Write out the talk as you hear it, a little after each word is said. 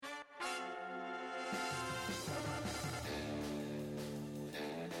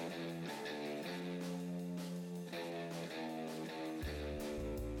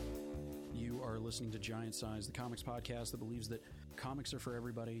listening to Giant Size, the comics podcast that believes that comics are for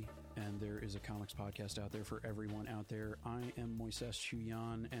everybody, and there is a comics podcast out there for everyone out there. I am Moises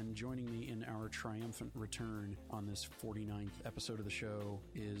Chuyan, and joining me in our triumphant return on this 49th episode of the show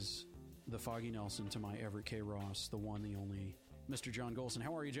is the Foggy Nelson to my Everett K. Ross, the one, the only, Mr. John Golson.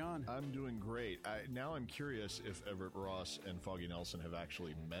 How are you, John? I'm doing great. Now I'm curious if Everett Ross and Foggy Nelson have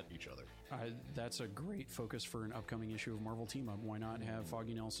actually met each other. That's a great focus for an upcoming issue of Marvel Team Up. Why not have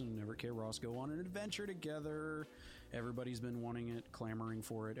Foggy Nelson and Everett K. Ross go on an adventure together? Everybody's been wanting it, clamoring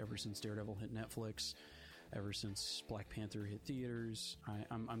for it ever since Daredevil hit Netflix, ever since Black Panther hit theaters.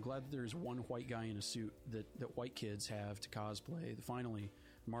 I'm glad that there's one white guy in a suit that white kids have to cosplay. Finally,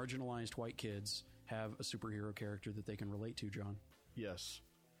 marginalized white kids have a superhero character that they can relate to, John. Yes.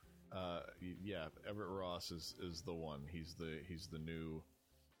 Everett Ross is the one. He's the new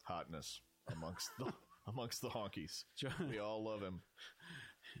hotness amongst the honkies. John, we all love him.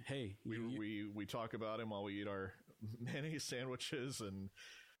 Hey, we talk about him while we eat our mayonnaise sandwiches, and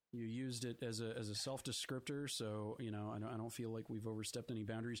you used it as a self-descriptor, so I don't feel like we've overstepped any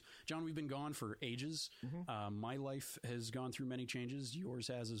boundaries. John, we've been gone for ages. Mm-hmm. My life has gone through many changes. Yours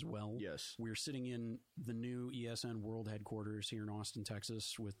has as well. Yes. We're sitting in the new ESN World Headquarters here in Austin,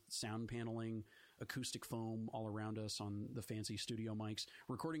 Texas, with sound paneling, acoustic foam all around us on the fancy studio mics.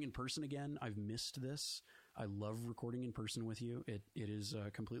 Recording in person again. I've missed this. I love recording in person with you. It is a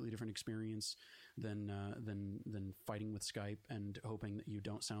completely different experience than fighting with Skype and hoping that you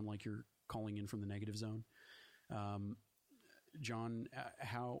don't sound like you're calling in from the negative zone. John,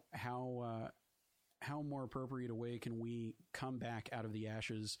 how more appropriate a way can we come back out of the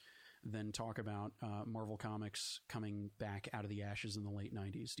ashes than talk about Marvel Comics coming back out of the ashes in the late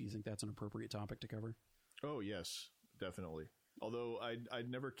 90s? Do you think that's an appropriate topic to cover? Oh, yes, definitely. Although I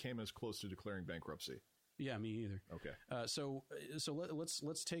never came as close to declaring bankruptcy. Yeah, me either. Okay. So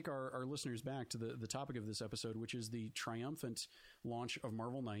let's take our listeners back to the topic of this episode, which is the triumphant launch of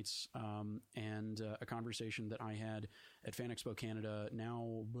Marvel Knights, and a conversation that I had at Fan Expo Canada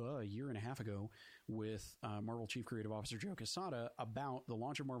now a year and a half ago with Marvel Chief Creative Officer Joe Quesada about the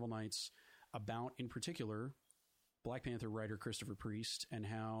launch of Marvel Knights, about in particular Black Panther writer Christopher Priest, and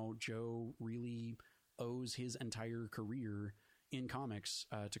how Joe really owes his entire career in comics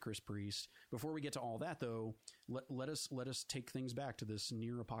to Chris Priest. Before we get to all that, though, let us take things back to this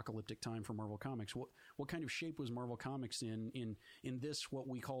near apocalyptic time for Marvel Comics. What kind of shape was Marvel Comics in this what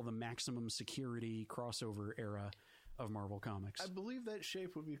we call the maximum security crossover era of Marvel Comics? I believe that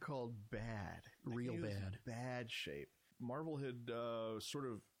shape would be called bad. Real bad. Bad shape. Marvel had sort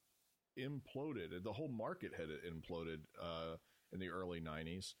of imploded. The whole market had imploded in the early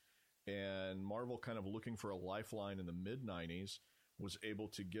 90s. And Marvel, kind of looking for a lifeline in the mid-90s, was able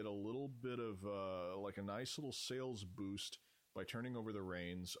to get a little bit of like a nice little sales boost by turning over the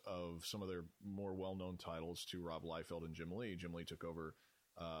reins of some of their more well-known titles to Rob Liefeld and Jim Lee. Jim Lee took over.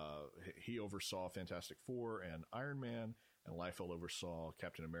 He oversaw Fantastic Four and Iron Man, and Liefeld oversaw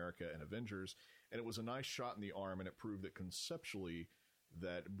Captain America and Avengers. And it was a nice shot in the arm, and it proved that conceptually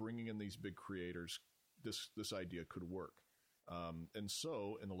that bringing in these big creators, this idea could work. And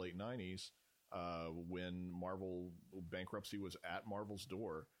so in the late 90s, when Marvel bankruptcy was at Marvel's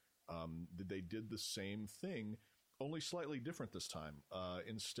door, they did the same thing, only slightly different this time.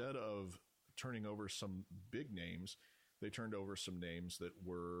 Instead of turning over some big names, they turned over some names that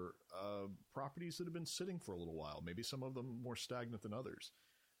were properties that had been sitting for a little while, maybe some of them more stagnant than others.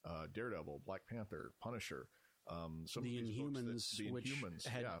 Daredevil, Black Panther, Punisher. The Inhumans, which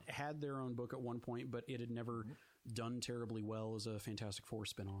had their own book at one point, but it had never done terribly well as a Fantastic Four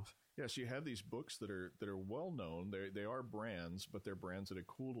spinoff. Yes, you have these books that are well known. They are brands, but they're brands that have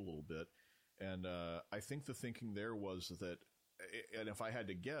cooled a little bit. And I think the thinking there was that, and if I had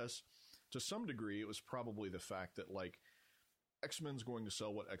to guess, to some degree, it was probably the fact that like X-Men's going to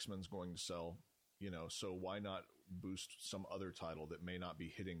sell what X-Men's going to sell. So why not boost some other title that may not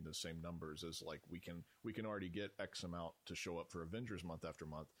be hitting the same numbers as like we can already get X amount to show up for Avengers month after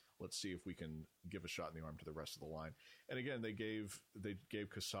month. Let's see if we can give a shot in the arm to the rest of the line. And again, they gave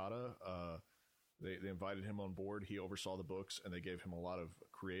Quesada, they invited him on board. He oversaw the books, and they gave him a lot of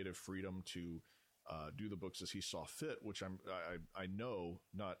creative freedom to do the books as he saw fit, which I know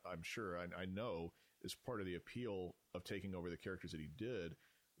is part of the appeal of taking over the characters that he did.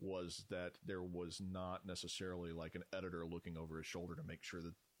 Was that there was not necessarily like an editor looking over his shoulder to make sure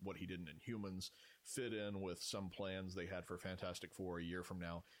that what he did in Inhumans fit in with some plans they had for Fantastic Four a year from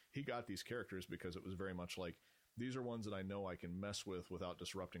now. He got these characters because it was very much like, these are ones that I know I can mess with without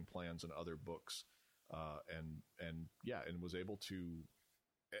disrupting plans in other books. And was able to,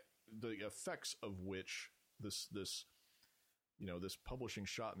 the effects of which this this publishing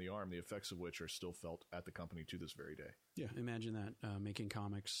shot in the arm, the effects of which are still felt at the company to this very day. Yeah, imagine that, making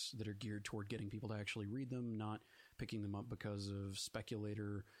comics that are geared toward getting people to actually read them, not picking them up because of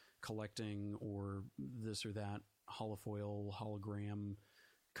speculator collecting or this or that holofoil, hologram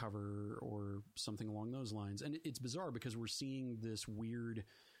cover or something along those lines. And it's bizarre because we're seeing this weird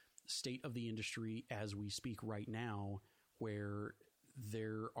state of the industry as we speak right now, where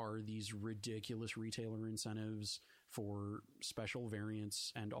there are these ridiculous retailer incentives for special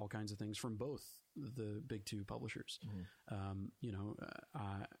variants and all kinds of things from both the big two publishers. Mm-hmm.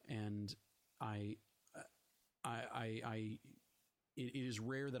 And it is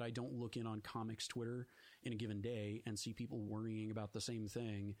rare that I don't look in on comics Twitter in a given day and see people worrying about the same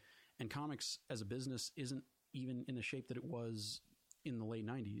thing. And comics as a business isn't even in the shape that it was in the late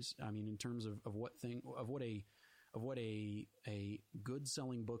 90s. I mean, in terms of what a good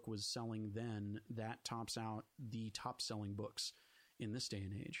selling book was selling then, that tops out the top selling books in this day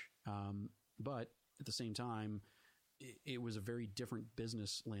and age. But at the same time, it was a very different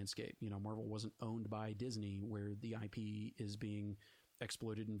business landscape. Marvel wasn't owned by Disney, where the IP is being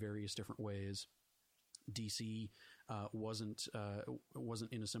exploited in various different ways. DC wasn't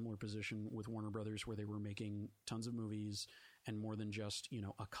in a similar position with Warner Brothers, where they were making tons of movies and more than just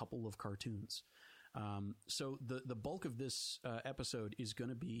a couple of cartoons. So the bulk of this episode is going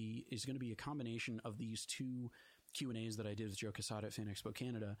to be a combination of these two Q&As that I did with Joe Quesada at Fan Expo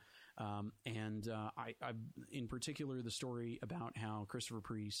Canada, and I in particular the story about how Christopher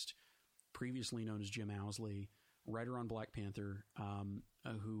Priest, previously known as Jim Owsley, writer on Black Panther,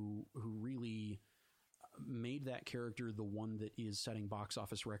 who really made that character the one that is setting box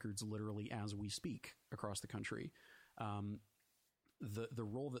office records literally as we speak across the country. The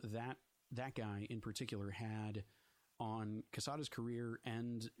role that guy in particular had on Quesada's career,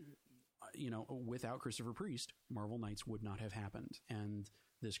 and without Christopher Priest, Marvel Knights would not have happened, and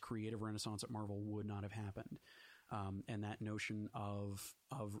this creative renaissance at Marvel would not have happened. And that notion of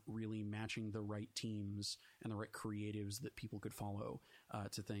really matching the right teams and the right creatives that people could follow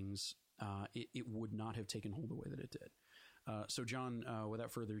to things, it would not have taken hold the way that it did. So, John,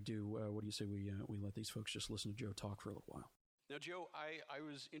 without further ado, what do you say we let these folks just listen to Joe talk for a little while? Now, Joe, I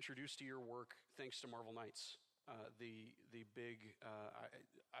was introduced to your work thanks to Marvel Knights. The big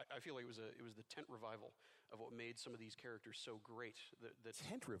I feel like it was the tent revival of what made some of these characters so great. The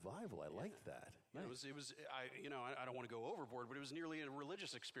tent revival, I liked that. Nice. It was I don't want to go overboard, but it was nearly a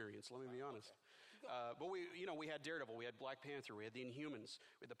religious experience. Let me be honest. But we had Daredevil, we had Black Panther, we had the Inhumans,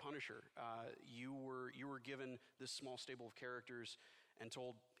 we had the Punisher. You were given this small stable of characters and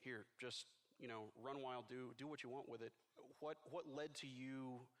told, here, just run wild, do what you want with it. What led to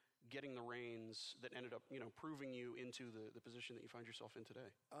you getting the reins that ended up, proving you into the position that you find yourself in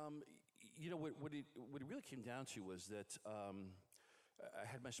today? What it really came down to was that I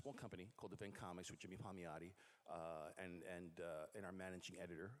had my small company called Event Comics with Jimmy Palmiotti and our managing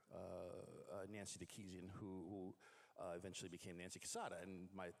editor, Nancy DeKeesian, who eventually became Nancy Quesada and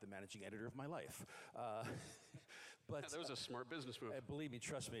the managing editor of my life. But that was a smart business move. Believe me,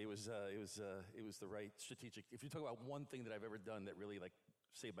 trust me, it was the right strategic. If you talk about one thing that I've ever done that really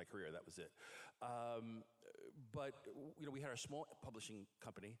saved my career, that was it. But we had our small publishing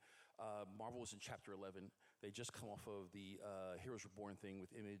company. Marvel was in Chapter 11. They just come off of the Heroes Reborn thing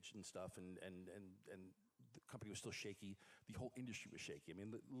with Image and stuff, and the company was still shaky. The whole industry was shaky. I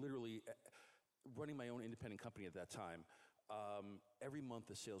mean, literally, running my own independent company at that time, every month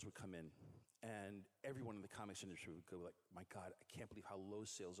the sales would come in, and everyone in the comics industry would go like, "My God, I can't believe how low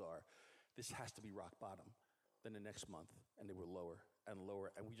sales are. This has to be rock bottom." Then the next month, and they were lower and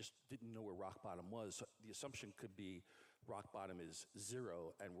lower, and we just didn't know where rock bottom was. So the assumption could be rock bottom is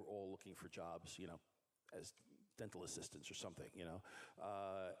zero, and we're all looking for jobs, as dental assistants or something,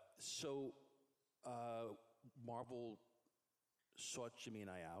 So Marvel sought Jimmy and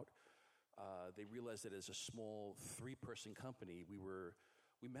I out. They realized that as a small 3-person company,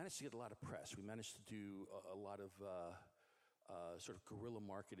 we managed to get a lot of press. We managed to do a lot of sort of guerrilla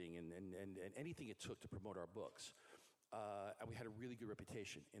marketing and anything it took to promote our books. And we had a really good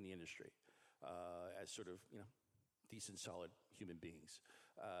reputation in the industry as sort of, decent, solid human beings.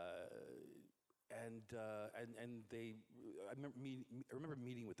 And I remember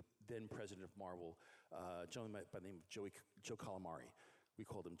meeting with the then president of Marvel, a gentleman by the name of Joe Calamari. We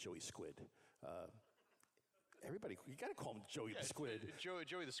called him Joey Squid. Everybody, you got to call him Joey the Squid.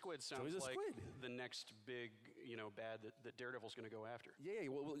 Joey the Squid sounds like the next big, bad that Daredevil's going to go after. Yeah.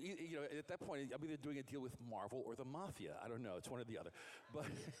 Well, at that point, I'm either doing a deal with Marvel or the Mafia. I don't know. It's one or the other. But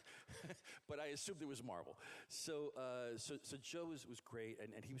but I assumed it was Marvel. So Joe was great,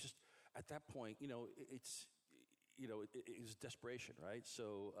 and he was just at that point. it was desperation, right?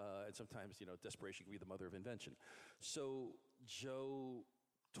 So, and sometimes, desperation can be the mother of invention. So Joe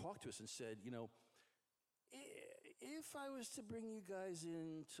talked to us and said, if I was to bring you guys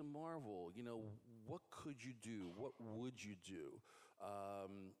into Marvel, what could you do? What would you do?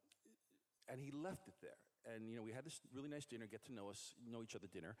 And he left it there. And, we had this really nice dinner, get to know each other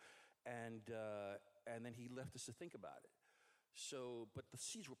dinner. And then he left us to think about it. So, but the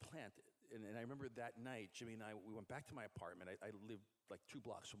seeds were planted. And I remember that night, Jimmy and I, we went back to my apartment. I lived like 2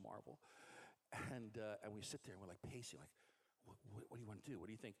 blocks from Marvel. And we sit there and we're like pacing, like, what do you want to do? What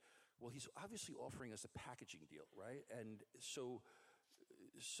do you think? Well, he's obviously offering us a packaging deal, right? And so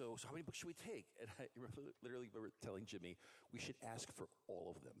how many books should we take? And I literally remember telling Jimmy, we should ask for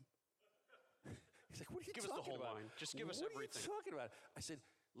all of them. He's like, what are you Give talking us the whole about? line. Just give us what everything. What are you talking about? I said,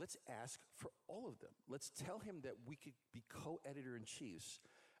 let's ask for all of them. Let's tell him that we could be co-editor-in-chiefs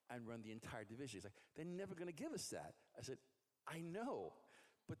and run the entire division. He's like, they're never going to give us that. I said, I know.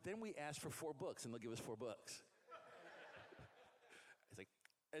 But then we ask for 4 books, and they'll give us 4 books. It's like,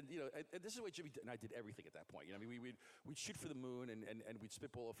 and this is the way Jimmy and I did everything at that point. We'd shoot for the moon, and we'd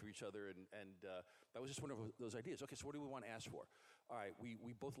spitball off for each other, and that was just one of those ideas. Okay, so what do we want to ask for? All right,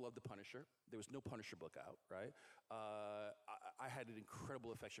 we both loved The Punisher. There was no Punisher book out, right? I had an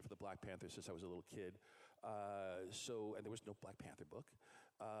incredible affection for the Black Panther since I was a little kid. And there was no Black Panther book.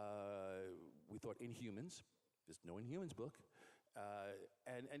 We thought Inhumans. There's no Inhumans book.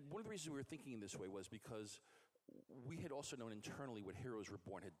 And one of the reasons we were thinking this way was because we had also known internally what Heroes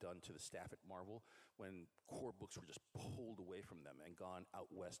Reborn had done to the staff at Marvel when core books were just pulled away from them and gone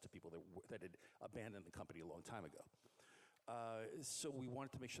out west to people that had abandoned the company a long time ago. So we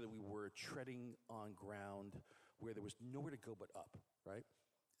wanted to make sure that we were treading on ground where there was nowhere to go but up, right?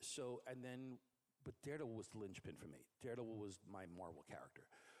 But Daredevil was the linchpin for me. Daredevil was my Marvel character.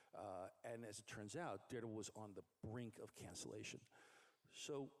 And as it turns out, Daredevil was on the brink of cancellation.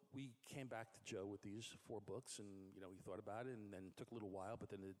 So we came back to Joe with these 4 books, and, he thought about it, and then it took a little while, but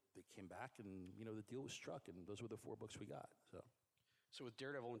then they came back, and, the deal was struck, and those were the 4 books we got, So with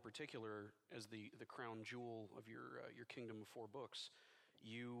Daredevil in particular, as the crown jewel of your kingdom of 4 books,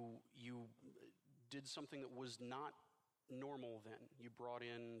 you did something that was not normal then. You brought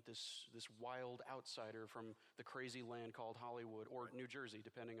in this wild outsider from the crazy land called Hollywood or New Jersey,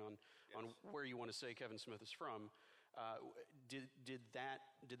 depending on where you want to say Kevin Smith is from. Did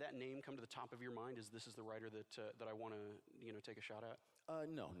that name come to the top of your mind? This is the writer that I want to take a shot at?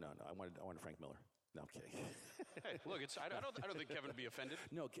 No. I wanted Frank Miller. No, I'm kidding. Hey, look, I don't think Kevin would be offended.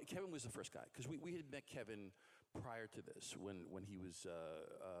 No, Kevin was the first guy because we had met Kevin prior to this when he was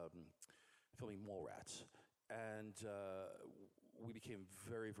filming Mallrats, and we became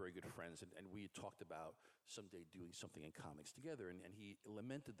very, very good friends, and we had talked about someday doing something in comics together, and he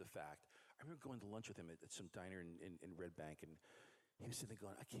lamented the fact. I remember going to lunch with him at some diner in Red Bank, and he was sitting there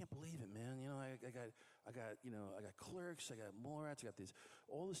going, I can't believe it, man. I got Clerks, I got Mallrats, I got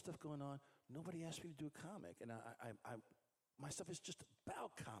all this stuff going on. Nobody asked me to do a comic, and my stuff is just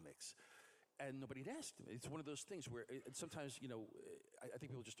about comics, and nobody had asked me. It's one of those things where sometimes, I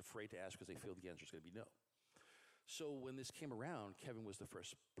think people are just afraid to ask because they feel the answer is going to be no. So when this came around, Kevin was the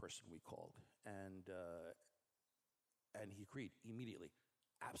first person we called, and he agreed immediately.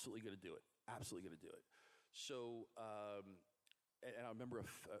 Absolutely going to do it. Absolutely going to do it. So, and I remember a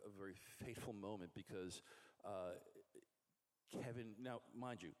very fateful moment because Kevin, now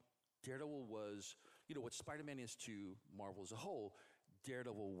mind you, Daredevil was, what Spider-Man is to Marvel as a whole,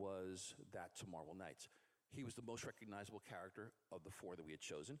 Daredevil was that to Marvel Knights. He was the most recognizable character of the 4 that we had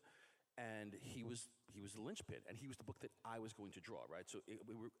chosen, and he was the linchpin, and he was the book that I was going to draw, right? So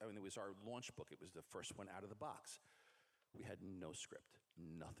it was our launch book. It was the first one out of the box. We had no script,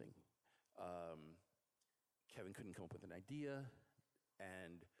 nothing. Kevin couldn't come up with an idea,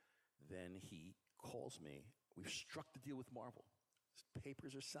 and then he calls me. We've struck the deal with Marvel.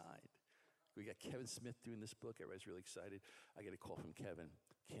 Papers are signed. We got Kevin Smith doing this book. Everybody's really excited. I get a call from Kevin.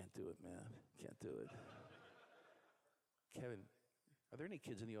 Can't do it, man. Can't do it. Kevin, are there any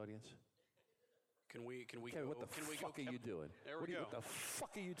kids in the audience? Can we Kevin, what the fuck are you doing? There we go. What the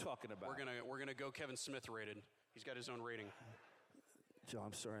fuck are you talking about? We're gonna go Kevin Smith rated. He's got his own rating. Joe,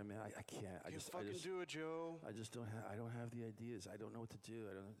 I'm sorry, man. I can't. I just do it, Joe. I just don't have. I don't have the ideas. I don't know what to do.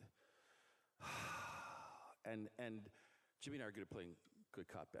 I don't. And Jimmy and I are good at playing good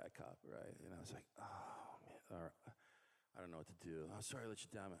cop, bad cop, right? And I was like, oh man, all right. I don't know what to do. I'm sorry to let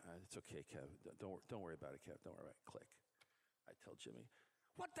you down. It's okay, Kev. Don't worry about it, Kev. Don't worry about it. Click. I tell Jimmy,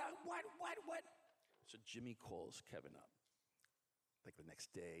 what? So Jimmy calls Kevin up, like the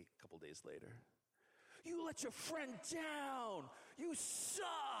next day, a couple days later. You let your friend down. You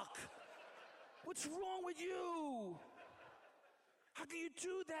suck. What's wrong with you? How can you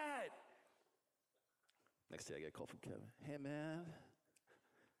do that? Next day I get a call from Kevin. Hey, man,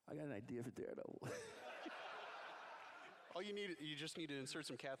 I got an idea for Daredevil. You just need to insert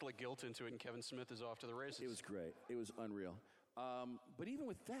some Catholic guilt into it, and Kevin Smith is off to the races. It was great. It was unreal. But even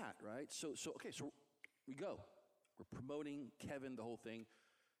with that, right? So we go. We're promoting Kevin, the whole thing.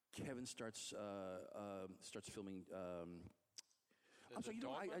 Kevin starts filming. I'm sorry,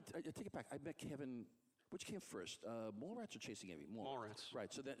 I take it back. I met Kevin. Which came first, Mallrats or Chasing Amy? Mallrats.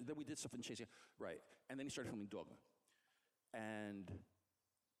 Right. So then we did stuff in Chasing. Right. And then he started filming Dogma. And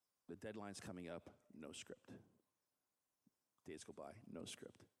the deadline's coming up. No script. Days go by. No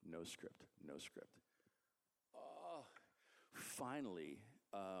script. No script. No script. Finally,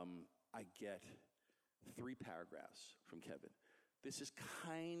 I get 3 paragraphs from Kevin. This is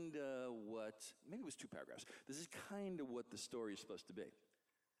kind of maybe it was 2 paragraphs. This is kind of what the story is supposed to be,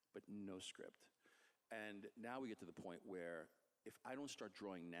 but no script. And now we get to the point where if I don't start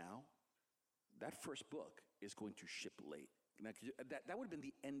drawing now, that first book is going to ship late. Now, that would have been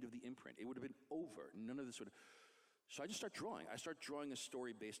the end of the imprint. It would have been over. None of this would have. So I just start drawing. I start drawing a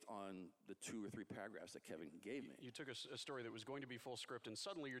story based on the 2 or 3 paragraphs that Kevin gave me. You took a story that was going to be full script, and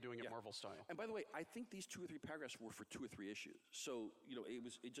suddenly you're doing it Marvel style. And by the way, I think these 2 or 3 paragraphs were for 2 or 3 issues. So,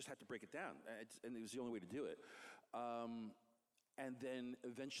 it just had to break it down. And it was the only way to do it. And then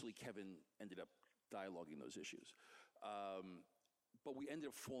eventually Kevin ended up dialoguing those issues. But we ended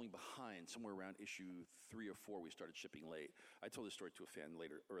up falling behind somewhere around issue 3 or 4. We started shipping late. I told this story to a fan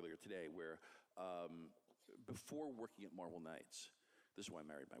earlier today where before working at Marvel Knights, this is why I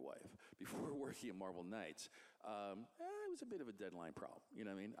married my wife. Before working at Marvel Knights, it was a bit of a deadline problem. You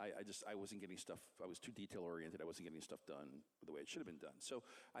know what I mean? I wasn't getting stuff. I was too detail oriented. I wasn't getting stuff done the way it should have been done. So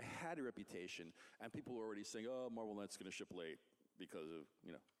I had a reputation, and people were already saying, "Oh, Marvel Knights is going to ship late because of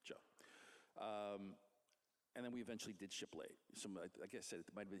Joe." And then we eventually did ship late. Like I said,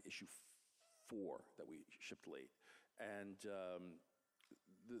 it might have been issue 4 that we shipped late, and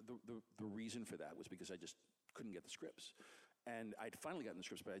the reason for that was because I just couldn't get the scripts. And I'd finally gotten the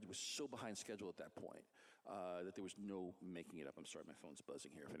scripts, but I was so behind schedule at that point that there was no making it up. I'm sorry, my phone's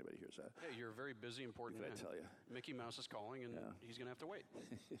buzzing here if anybody hears that. Hey, you're a very busy, important man. What did I tell you? Mickey Mouse is calling, and he's going to have to wait.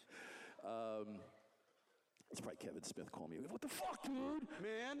 It's probably Kevin Smith calling me. What the fuck, dude?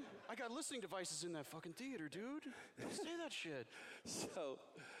 Man, I got listening devices in that fucking theater, dude. Don't say that shit. So,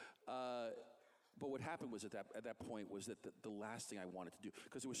 but what happened was at that point was that the last thing I wanted to do,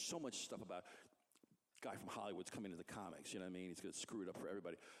 because there was so much stuff about guy from Hollywood's coming into the comics, you know what I mean? He's going to screw it up for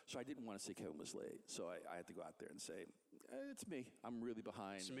everybody. So I didn't want to say Kevin was late. So I had to go out there and say, it's me. I'm really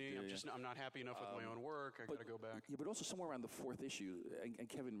behind. It's me. I'm not happy enough with my own work. I got to go back. Yeah, but also somewhere around the 4th issue, and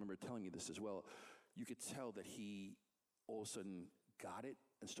Kevin remember telling me this as well, you could tell that he all of a sudden got it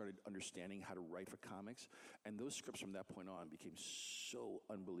and started understanding how to write for comics. And those scripts from that point on became so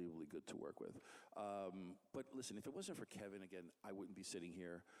unbelievably good to work with. But listen, if it wasn't for Kevin, again, I wouldn't be sitting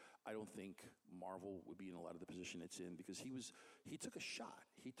here. I don't think Marvel would be in a lot of the position it's in because he took a shot.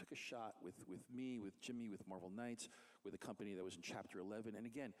 He took a shot with me, with Jimmy, with Marvel Knights, with a company that was in Chapter 11. And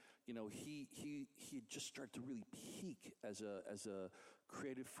again, he had just started to really peak as a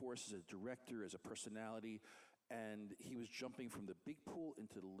creative force, as a director, as a personality. And he was jumping from the big pool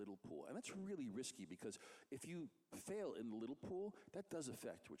into the little pool. And that's really risky because if you fail in the little pool, that does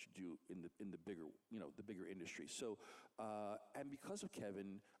affect what you do in the bigger, the bigger industry. So, and because of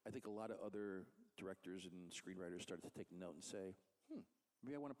Kevin, I think a lot of other directors and screenwriters started to take note and say,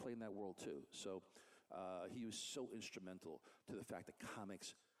 maybe I want to play in that world too. So he was so instrumental to the fact that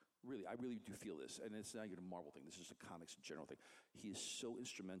comics, really, I really do feel this, and it's not even a Marvel thing, this is a comics general thing. He is so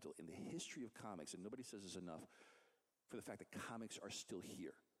instrumental in the history of comics, and nobody says this enough, for the fact that comics are still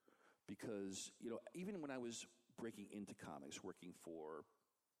here. Because, even when I was breaking into comics, working for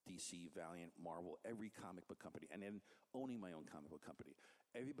DC, Valiant, Marvel, every comic book company, and then owning my own comic book company,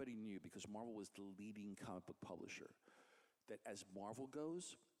 everybody knew, because Marvel was the leading comic book publisher, that as Marvel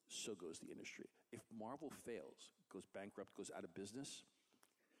goes, so goes the industry. If Marvel fails, goes bankrupt, goes out of business,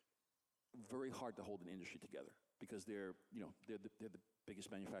 very hard to hold an industry together because they're the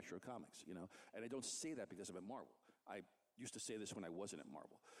biggest manufacturer of comics, And I don't say that because I'm at Marvel. I used to say this when I wasn't at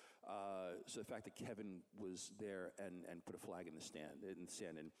Marvel. So the fact that Kevin was there and put a flag in the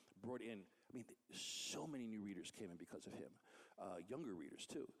sand and brought in, so many new readers came in because of him, younger readers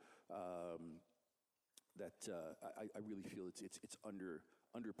too. That I really feel it's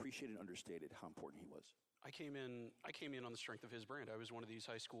underappreciated and understated how important he was. I came in on the strength of his brand. I was one of these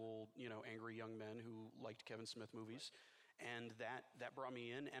high school, angry young men who liked Kevin Smith movies, and that brought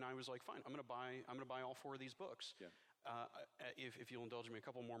me in. And I was like, fine, I'm gonna buy all 4 of these books. Yeah. If you'll indulge me, a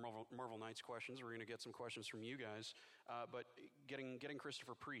couple more Marvel Knights questions. We're going to get some questions from you guys. But getting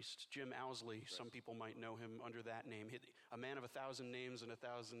Christopher Priest, Jim Owsley, right. Some people might know him under that name. A man of 1,000 names and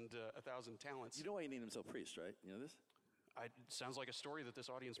 1,000 talents. You know why he named himself Priest, right? You know this? Sounds like a story that this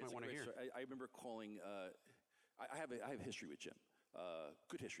audience might want to hear. I remember calling. I have history with Jim.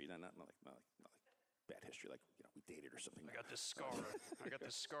 Good history, not like bad history, like we dated or something. I got this scar. I got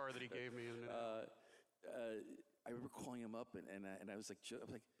this scar that he gave me. I remember calling him up and I was like, Jim,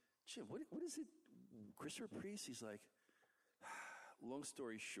 what is it? Christopher Priest? He's like, long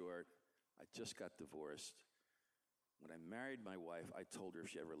story short, I just got divorced. When I married my wife, I told her if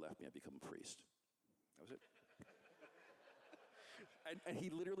she ever left me, I'd become a priest. That was it. And he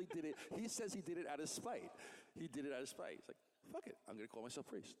literally did it. He says he did it out of spite. He did it out of spite. He's like, fuck it, I'm going to call myself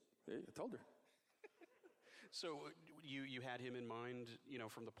priest. I told her. So you had him in mind,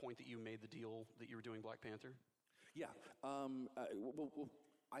 from the point that you made the deal that you were doing Black Panther? Yeah. Well,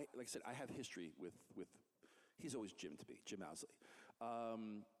 like I said, I have history with he's always Jim to me, Jim Owsley.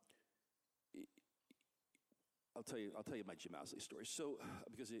 I'll tell you my Jim Owsley story. So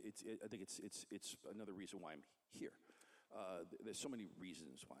because I think it's another reason why I'm here. There's so many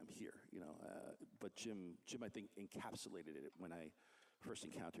reasons why I'm here, but Jim I think encapsulated it when I first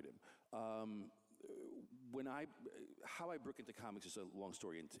encountered him. How I broke into comics is a long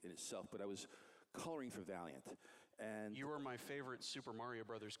story in itself, but I was coloring for Valiant. And you were my favorite Super Mario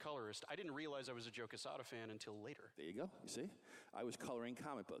Brothers colorist. I didn't realize I was a Joe Quesada fan until later. There you go. You see, I was coloring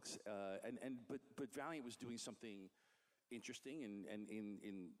comic books, but Valiant was doing something interesting and in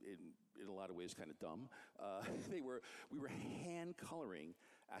a lot of ways kind of dumb. We were hand coloring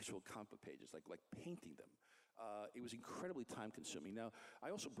actual comic book pages, like painting them. It was incredibly time consuming. Now,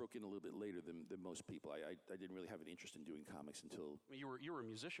 I also broke in a little bit later than most people. I didn't really have an interest in doing comics until... You were a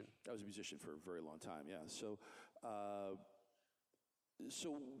musician. I was a musician for a very long time, yeah. So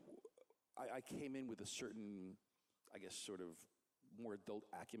I came in with a certain, I guess, sort of more adult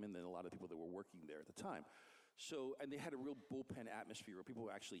acumen than a lot of people that were working there at the time. So, and they had a real bullpen atmosphere where people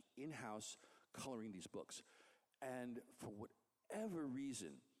were actually in-house coloring these books. And for whatever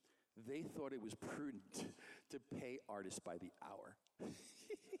reason, they thought it was prudent to pay artists by the hour.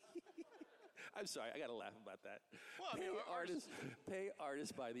 I'm sorry, I got to laugh about that. Well, pay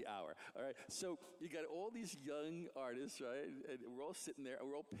artists by the hour. All right, so you got all these young artists, right? And we're all sitting there, and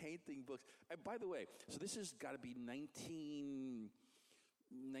we're all painting books. And by the way, so this has got to be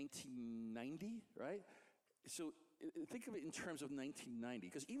 1990, right? So think of it in terms of 1990,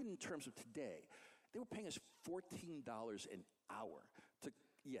 because even in terms of today, they were paying us $14 an hour to,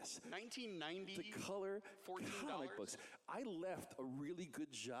 yes. 1990? To color $14? comic books. I left a really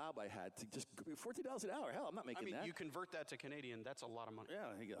good job I had to just, $14 an hour, hell, I'm not making that. You convert that to Canadian, that's a lot of money.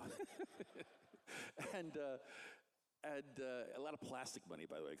 Yeah, there you go. and a lot of plastic money,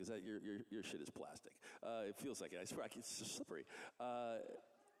 by the way, because your shit is plastic. It feels like it. I swear, it's so slippery. And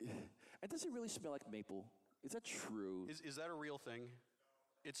does it really smell like maple? Is that true? Is that a real thing?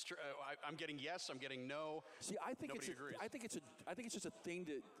 It's true. I'm getting yes. I'm getting no. See, I think Nobody agrees. I think it's just a thing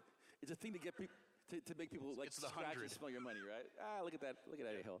to. It's a thing to get people to make people like it's the scratch 100. and smell your money, right? Look at that! Look at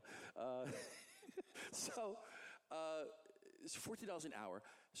that hill. So it's $14 an hour.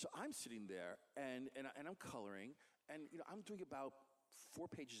 So I'm sitting there and I'm coloring, and I'm doing about 4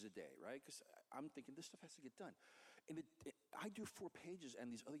 pages a day, right? Because I'm thinking this stuff has to get done. And I do 4 pages,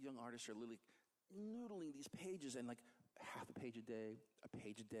 and these other young artists are literally noodling these pages, and like half a page a day, a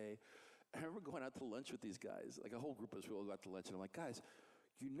page a day. And I remember going out to lunch with these guys, like a whole group of us. We all got to lunch, and I'm like, guys,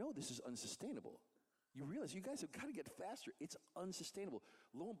 this is unsustainable. You realize you guys have got to get faster. It's unsustainable.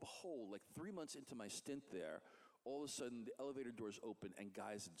 Lo and behold, like 3 months into my stint there, all of a sudden the elevator doors open and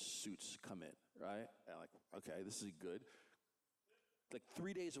guys in suits come in, right? And I'm like, okay, this is good. Like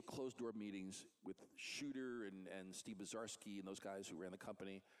 3 days of closed door meetings with Shooter and Steve Bazarski and those guys who ran the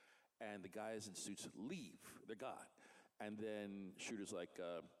company, and the guys in suits leave. They're gone. And then Shooter's like,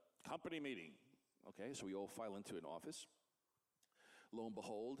 company meeting. Okay, so we all file into an office. Lo and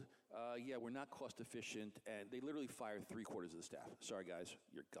behold, we're not cost efficient, and they literally fire 3/4 of the staff. Sorry, guys,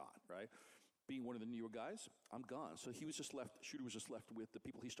 you're gone, right? Being one of the newer guys, I'm gone. So he was just left, Shooter was just left with the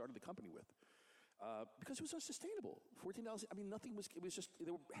people he started the company with. Because it was unsustainable. $14, nothing was, it was just,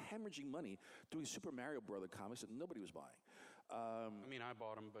 they were hemorrhaging money doing Super Mario Brother comics that nobody was buying. I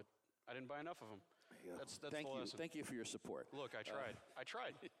bought them, but I didn't buy enough of them. Yeah. That's Thank the you. lesson. Thank you for your support. Look, I tried. I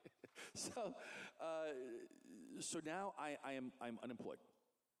tried. So now I'm unemployed.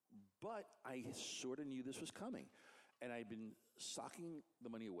 But I sort of knew this was coming. And I'd been socking the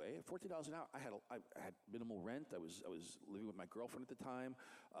money away. At $14 an hour, I had minimal rent. I was living with my girlfriend at the time.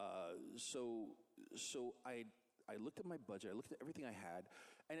 So I I looked at my budget. I looked at everything I had,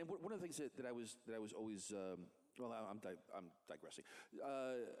 and then one of the things that I was always well, I'm digressing,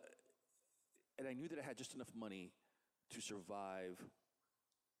 and I knew that I had just enough money to survive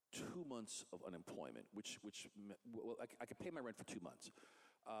 2 months of unemployment, which well, I could pay my rent for 2 months,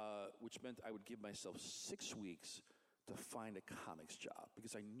 which meant I would give myself 6 weeks to find a comics job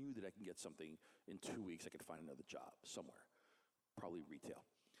because I knew that I can get something in 2 weeks. I could find another job somewhere, probably retail.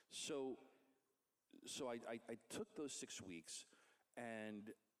 So I took those 6 weeks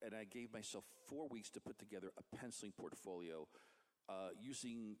and I gave myself 4 weeks to put together a penciling portfolio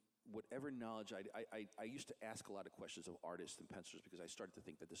using whatever knowledge I used to ask a lot of questions of artists and pencilers because I started to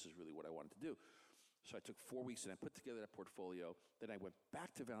think that this is really what I wanted to do. So I took 4 weeks and I put together that portfolio. Then I went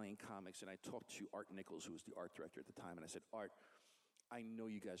back to Valiant Comics and I talked to Art Nichols, who was the art director at the time, and I said, Art, I know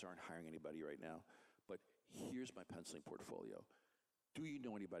you guys aren't hiring anybody right now, but here's my penciling portfolio. Do you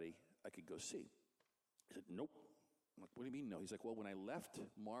know anybody I could go see? He said, nope. I'm like, what do you mean no? He's like, well, when I left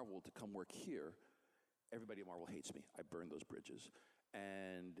Marvel to come work here, everybody at Marvel hates me. I burned those bridges.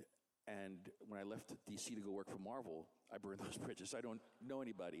 And when I left DC to go work for Marvel, I burned those bridges. I don't know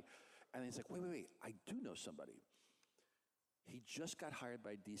anybody. And then he's like, wait, I do know somebody. He just got hired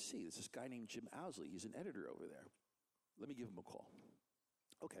by DC. There's this guy named Jim Owsley. He's an editor over there. Let me give him a call.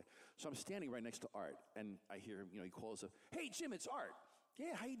 Okay, so I'm standing right next to Art, and I hear him, he calls up, hey, Jim, it's Art.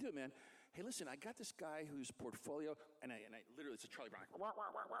 Yeah, how you doing, man? Hey, listen, I got this guy whose portfolio, and I literally, it's a Charlie Brown.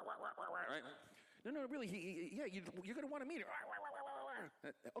 Right? No, really, you're going to want to meet him.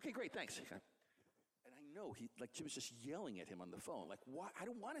 Okay, great, thanks. And I know, Jim's just yelling at him on the phone, like, what? I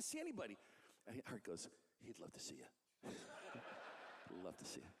don't want to see anybody. And Art goes, he'd love to see you. Love to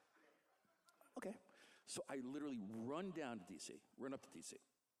see you. Okay, so I literally run up to DC.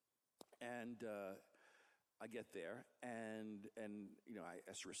 And I get there, and I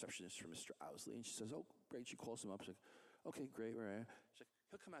asked the receptionist for Mr. Owsley, and she says, oh, great. She calls him up. She's like, okay, great, where are you? She's like,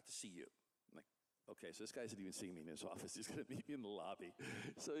 he'll come out to see you. I'm like, okay, so this guy isn't even seeing me in his office. He's going to meet me in the lobby.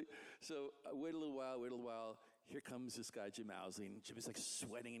 So I wait a little while. Here comes this guy, Jim Owsley, and Jim is like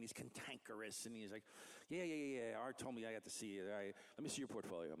sweating, and he's cantankerous, and he's like, yeah. Art told me I got to see you. Let me see your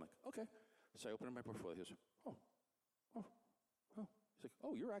portfolio. I'm like, okay. So I open up my portfolio. He goes, oh. He's like,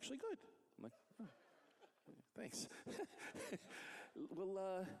 oh, you're actually good. I'm like, oh. Thanks.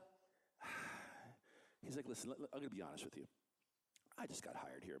 Well, he's like, listen, I'm going to be honest with you. I just got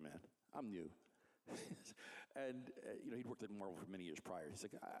hired here, man. I'm new. And, he'd worked at Marvel for many years prior. He's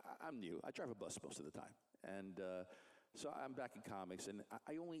like, I'm new. I drive a bus most of the time. And so I'm back in comics, and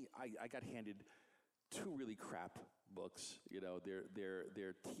I got handed 2 really crap books.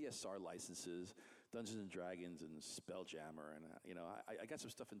 They're TSR licenses, Dungeons and Dragons and Spelljammer, and I got some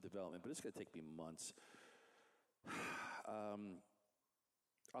stuff in development, but it's going to take me months.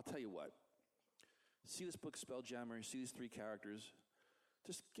 I'll tell you what. See this book, Spelljammer, see these 3 characters,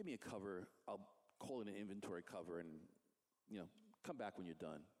 just give me a cover. I'll call it an inventory cover and, come back when you're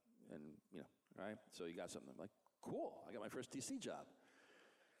done. And, all right? So you got something. I'm like, cool. I got my first DC job.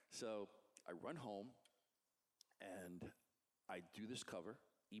 So I run home and I do this cover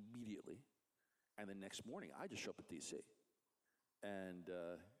immediately. And the next morning, I just show up at DC. And,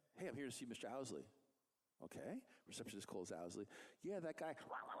 hey, I'm here to see Mr. Owsley. Okay. Receptionist calls Owsley. Yeah, that guy.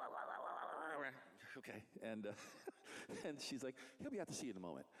 Okay. And and she's like, he'll be out to see you in a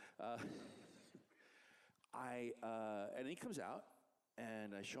moment. And he comes out,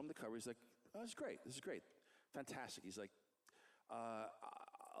 and I show him the cover. He's like, oh, this is great. Fantastic. He's like,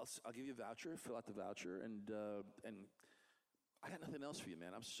 I'll give you a voucher, fill out the voucher, and I got nothing else for you,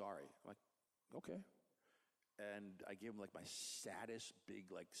 man. I'm sorry. I'm like, okay. And I gave him like my saddest,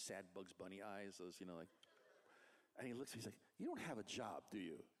 big, like sad Bugs Bunny eyes, those, and he looks at me, he's like, you don't have a job, do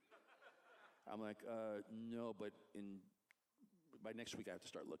you? I'm like, no, but by next week I have to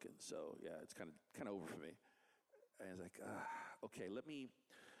start looking. So yeah, it's kind of over for me. And he's like, okay, let me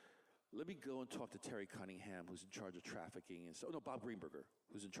go and talk to Terry Cunningham, who's in charge of trafficking. And so, no, Bob Greenberger,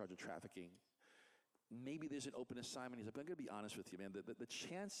 who's in charge of trafficking. Maybe there's an open assignment. He's like, I'm going to be honest with you, man. The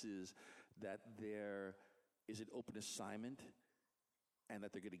chances that there is an open assignment and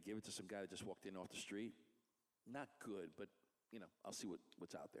that they're going to give it to some guy that just walked in off the street, not good, but, I'll see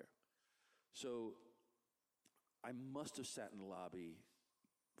what's out there. So I must have sat in the lobby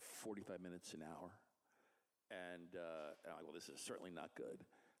 45 minutes, an hour. And I'm like, well, this is certainly not good.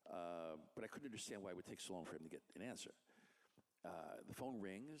 But I couldn't understand why it would take so long for him to get an answer. The phone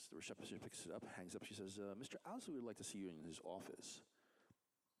rings. The receptionist picks it up, hangs up. She says, Mr. Owsley would like to see you in his office.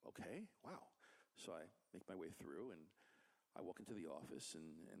 Okay, wow. So I make my way through, and I walk into the office,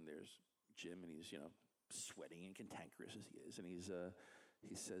 and there's Jim, and he's, sweating and cantankerous as he is. And he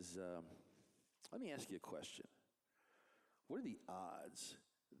says, let me ask you a question. what are the odds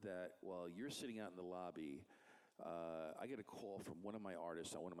that while you're sitting out in the lobby, I get a call from one of my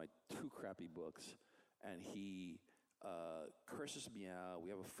artists on one of my 2 crappy books, and he curses me out. We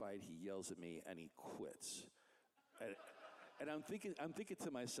have a fight. He yells at me, and he quits. And I'm thinking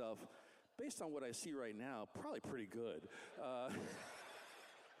to myself, based on what I see right now, probably pretty good.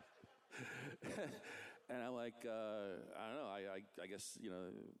 And I'm like, I don't know. I guess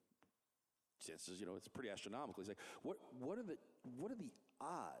chances, it's pretty astronomical. He's like, what are the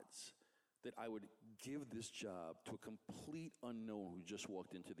odds that I would give this job to a complete unknown who just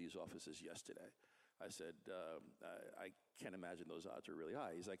walked into these offices yesterday? I said, I can't imagine those odds are really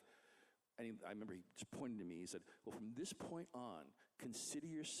high. He's like, I remember he just pointed to me. He said, well, from this point on, consider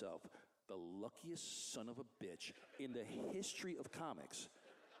yourself the luckiest son of a bitch in the history of comics.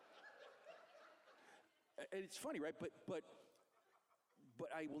 And it's funny, right? But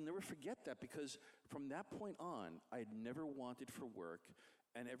I will never forget that, because from that point on, I had never wanted for work,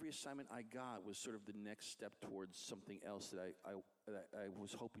 and every assignment I got was sort of the next step towards something else that I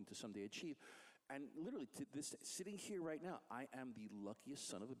was hoping to someday achieve. And literally, sitting here right now, I am the luckiest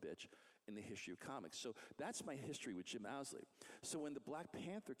son of a bitch in the history of comics. So that's my history with Jim Owsley. So when the Black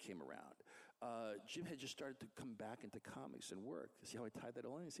Panther came around, Jim had just started to come back into comics and work. See how I tied that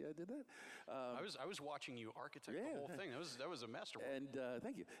all in? See how I did that? I was watching you architect the whole thing. That was a masterwork. And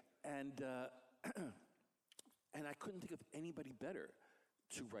thank you. And and I couldn't think of anybody better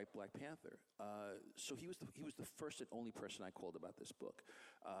to write Black Panther. So he was the first and only person I called about this book.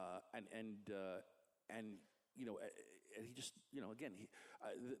 And he just, again,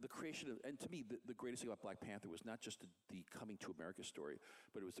 the creation of, and to me, the greatest thing about Black Panther was not just the coming to America story,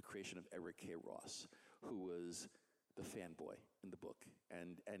 but it was the creation of Eric K. Ross, who was the fanboy in the book,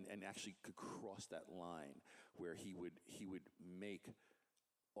 and actually could cross that line where he would make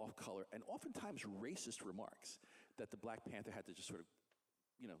off-color and oftentimes racist remarks that the Black Panther had to just sort of,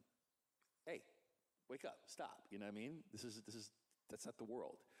 hey, wake up, stop. You know what I mean? That's not the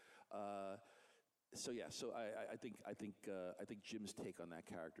world. So I think Jim's take on that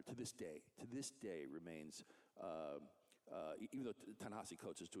character to this day remains. Even though Ta-Nehisi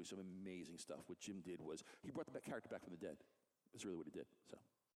Coates is doing some amazing stuff, what Jim did was he brought the character back from the dead. That's really what he did. So.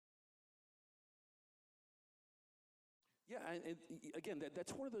 Yeah, and again,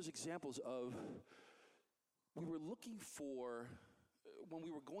 that's one of those examples of we were looking for when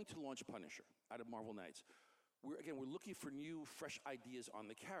we were going to launch Punisher out of Marvel Knights. We're looking for new, fresh ideas on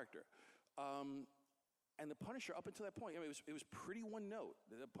the character. And the Punisher, up until that point, it was pretty one note.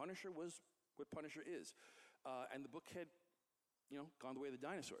 The Punisher was what Punisher is, and the book had, gone the way of the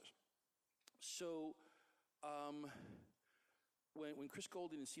dinosaurs. So, when Chris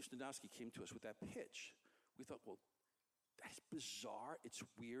Golden and Steve Snodowski came to us with that pitch, we thought, well, that's bizarre. It's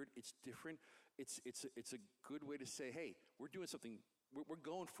weird. It's different. It's a good way to say, hey, we're doing something. We're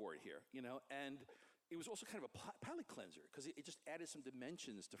going for it here, And it was also kind of a palate cleanser because it just added some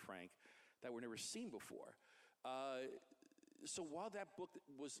dimensions to Frank that were never seen before. So while that book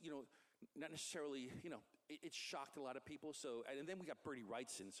was, not necessarily, it shocked a lot of people. So and then we got Bernie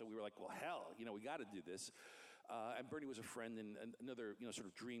Wrightson. So we were like, well, hell, we got to do this. And Bernie was a friend and another, sort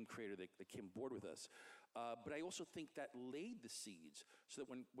of dream creator that came aboard with us. But I also think that laid the seeds so that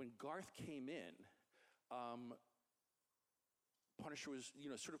when Garth came in, Punisher was,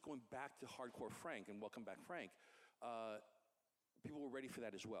 sort of going back to hardcore Frank and Welcome Back Frank. People were ready for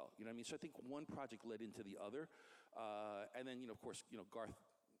that as well. You know what I mean? So I think one project led into the other. And then, of course, Garth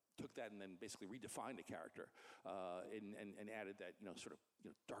took that and then basically redefined the character and added that, sort of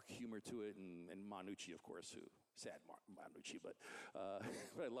dark humor to it. And Manucci, of course, who sad Manucci, but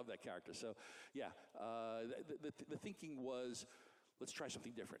I love that character. So, yeah, the thinking was, let's try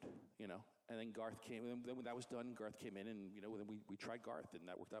something different, And then Garth came, and then when that was done, Garth came in, and then we tried Garth, and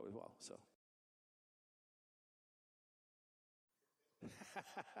that worked out as well. So.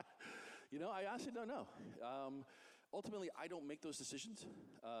 I honestly don't know. Ultimately, I don't make those decisions.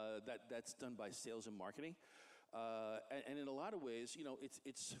 That's done by sales and marketing, and in a lot of ways,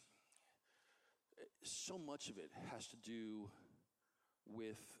 it's so much of it has to do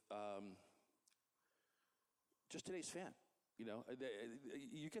with just today's fan.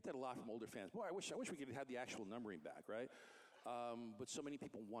 You get that a lot from older fans. Boy, I wish we could have the actual numbering back, right? But so many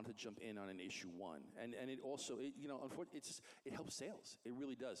people want to jump in on an issue one, and it also, unfortunately, it helps sales. It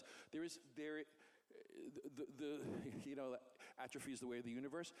really does. Atrophy is the way of the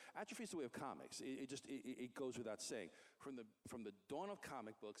universe. Atrophy is the way of comics. It goes without saying. From the dawn of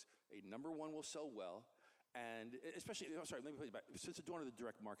comic books, a number one will sell well. And especially, let me put it back. Since the dawn of the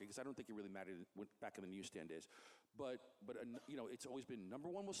direct market, because I don't think it really mattered back in the newsstand days, but it's always been number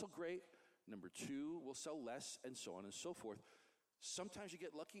one will sell great, Number 2 will sell less, and so on and so forth. Sometimes you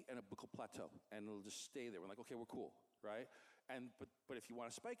get lucky and a book will plateau, and it'll just stay there. We're like, okay, we're cool, right? But if you want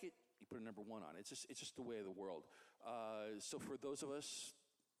to spike it, you put a number 1 on it. It's just the way of the world. So for those of us,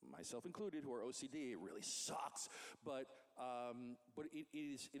 myself included, who are OCD, it really sucks. But it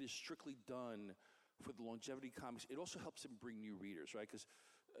is strictly done for the longevity comics. It also helps them bring new readers, right? Because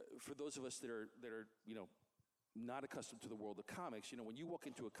for those of us that are not accustomed to the world of comics, when you walk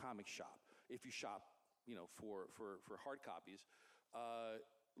into a comic shop, if you shop, for hard copies,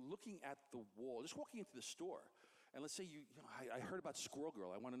 looking at the wall, just walking into the store, and let's say I heard about Squirrel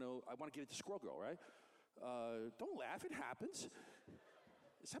Girl. I want to get into Squirrel Girl, right? Don't laugh, it happens.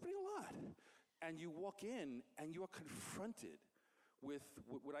 It's happening a lot. And you walk in, and you are confronted with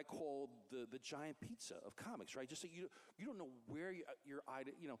what I call the giant pizza of comics, right? Just so you don't know where your eye,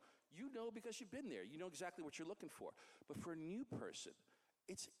 you know because you've been there. You know exactly what you're looking for. But for a new person,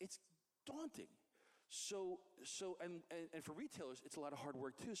 it's daunting. So and for retailers, it's a lot of hard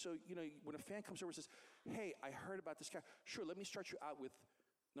work too. So when a fan comes over and says, "Hey, I heard about this guy. Sure, let me start you out with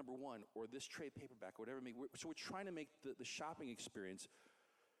number 1 or this trade paperback or whatever." So we're trying to make the shopping experience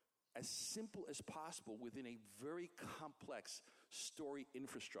as simple as possible within a very complex story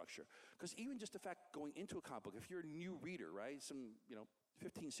infrastructure. Because even just the fact going into a comic book, if you're a new reader, right, some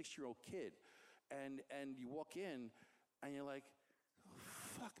 15, 16-year-old kid, and you walk in and you're like,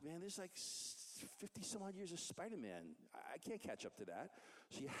 fuck, man, there's like 50 some odd years of Spider-Man. I can't catch up to that.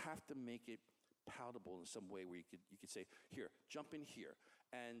 So you have to make it palatable in some way where you could say, here, jump in here.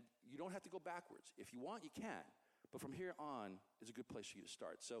 And you don't have to go backwards. If you want, you can. But from here on is a good place for you to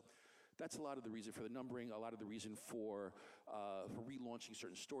start. So that's a lot of the reason for the numbering, a lot of the reason for relaunching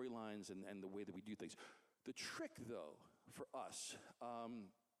certain storylines and the way that we do things. The trick, though, for us,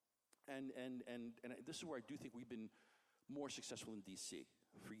 and this is where I do think we've been more successful in DC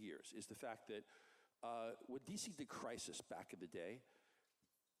for years, is the fact that when DC did Crisis back in the day,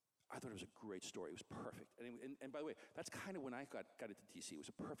 I thought it was a great story. It was perfect. And by the way, that's kind of when I got into DC. It was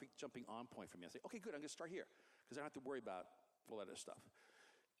a perfect jumping on point for me. I say, okay, good, I'm going to start here because I don't have to worry about all that other stuff.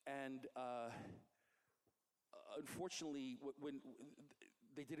 And unfortunately, when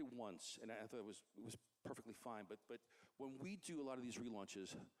they did it once, and I thought it was perfectly fine. But when we do a lot of these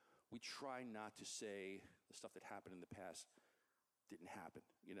relaunches, we try not to say the stuff that happened in the past didn't happen,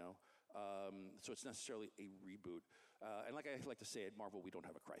 So it's necessarily a reboot. And like I like to say at Marvel, we don't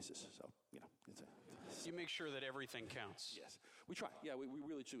have a crisis. So, You make sure that everything counts. Yes. We try. Yeah, we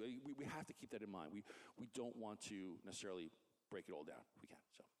really do. We have to keep that in mind. We don't want to necessarily break it all down if we can.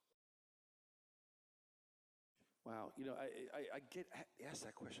 So. Wow. I get asked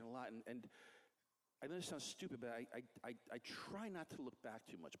that question a lot. And I know this sounds stupid, but I try not to look back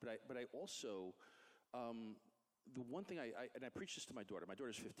too much. But I also... the one thing I preach this to my daughter. My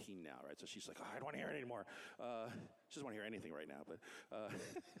daughter's 15 now, right? So she's like, I don't want to hear it anymore. She doesn't want to hear anything right now, but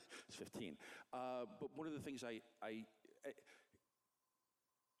it's 15. But one of the things in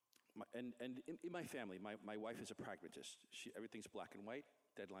my family, my wife is a pragmatist. Everything's black and white.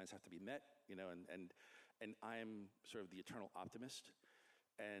 Deadlines have to be met, and I'm sort of the eternal optimist.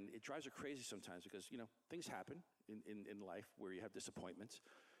 And it drives her crazy sometimes because, things happen in life where you have disappointments.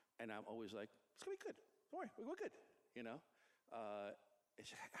 And I'm always like, it's going to be good. Don't worry, we're good,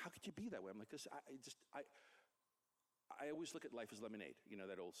 how could you be that way? I'm like, because I always look at life as lemonade,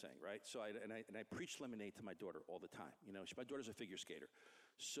 that old saying, right? So I preach lemonade to my daughter all the time. My daughter's a figure skater.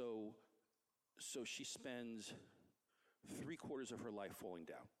 So she spends 3/4 of her life falling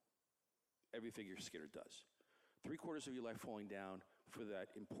down. Every figure skater does. 3/4 of your life falling down for that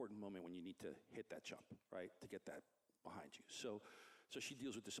important moment when you need to hit that jump, right? To get that behind you. So she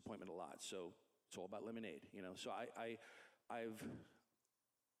deals with disappointment a lot. So it's all about lemonade, So I've,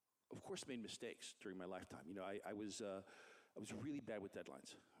 of course, made mistakes during my lifetime. I was really bad with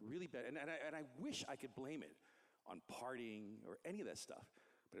deadlines, really bad, and I wish I could blame it on partying or any of that stuff.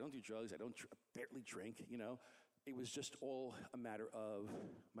 But I don't do drugs. I barely drink. It was just all a matter of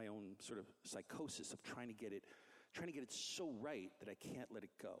my own sort of psychosis of trying to get it so right that I can't let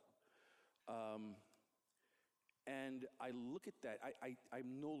it go. And I look at that,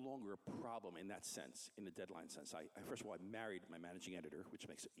 I'm no longer a problem in that sense, in the deadline sense. First of all, I married my managing editor, which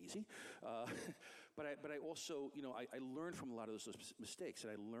makes it easy. But I also, I learned from a lot of those mistakes,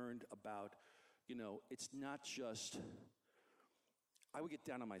 and I learned about, it's not just, I would get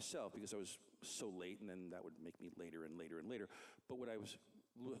down on myself because I was so late, and then that would make me later and later and later. But what I was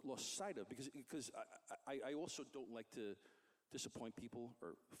lost sight of, because I also don't like to disappoint people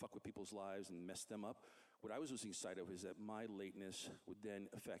or fuck with people's lives and mess them up. What I was losing sight of is that my lateness would then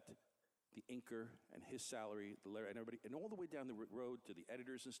affect the inker and his salary, the letter and everybody, and all the way down the road to the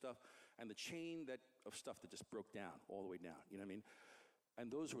editors and stuff, and the chain of stuff that just broke down all the way down. You know what I mean?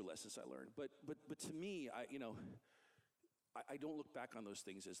 And those were lessons I learned. But to me, I don't look back on those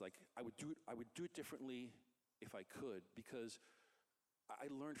things as like I would do it differently if I could, because I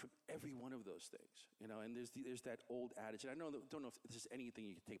learned from every one of those things, and there's that old adage, and I don't know if this is anything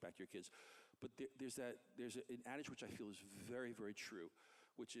you can take back to your kids, but there's an adage which I feel is very, very true,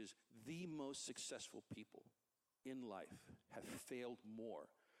 which is the most successful people in life have failed more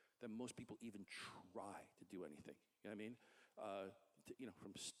than most people even try to do anything. You know what I mean?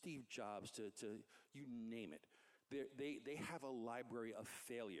 From Steve Jobs to you name it. They have a library of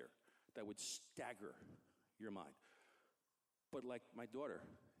failure that would stagger your mind. But like my daughter,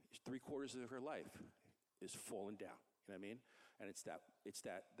 3/4 of her life is falling down. You know what I mean? And it's that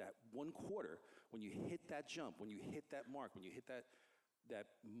 1/4 when you hit that jump, when you hit that mark, when you hit that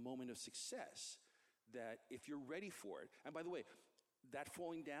moment of success, that if you're ready for it, and by the way, that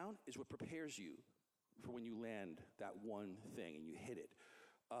falling down is what prepares you for when you land that one thing and you hit it.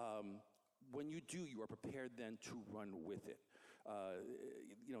 When you do, you are prepared then to run with it.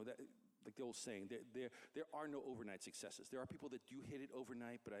 Like the old saying, there are no overnight successes. There are people that do hit it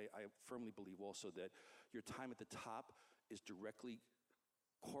overnight, but I firmly believe also that your time at the top is directly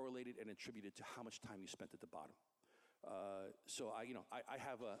correlated and attributed to how much time you spent at the bottom. So I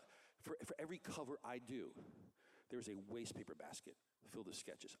have for every cover I do, there's a waste paper basket filled with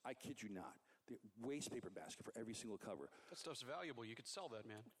sketches. I kid you not. The waste paper basket for every single cover. That stuff's valuable. You could sell that,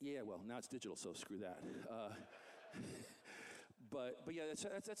 man. Yeah, well, now it's digital, so screw that. But yeah,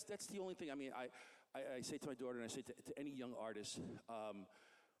 that's the only thing. I mean, I say to my daughter, and I say to any young artist,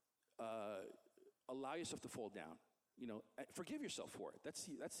 allow yourself to fall down. Forgive yourself for it. That's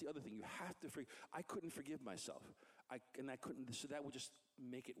the other thing. You have to forgive. I couldn't forgive myself. I couldn't. So that would just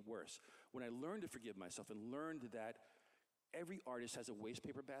make it worse. When I learned to forgive myself and learned that every artist has a waste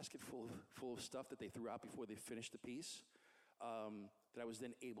paper basket full of stuff that they threw out before they finished the piece, that I was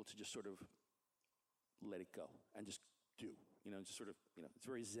then able to just sort of let it go and just do. Just sort of, it's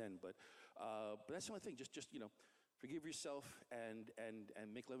very zen, but that's the only thing. Just forgive yourself and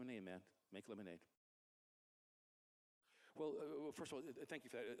make lemonade, man. Make lemonade. Well, first of all, thank you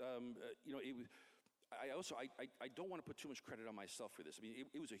for that. It was. I don't want to put too much credit on myself for this. I mean,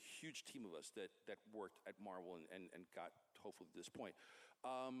 it was a huge team of us that worked at Marvel and got hopefully to this point.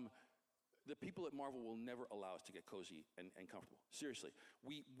 The people at Marvel will never allow us to get cozy and comfortable. Seriously,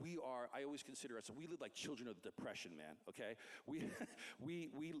 we are. I always consider us. We live like children of the Depression, man. Okay, we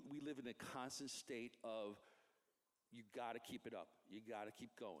live in a constant state of you got to keep it up. You got to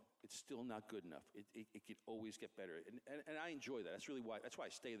keep going. It's still not good enough. It could always get better, and I enjoy that. That's really why. That's why I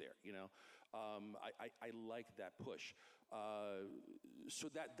stay there. I like that push. So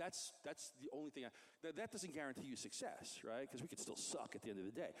that's the only thing. That doesn't guarantee you success, right? Because we could still suck at the end of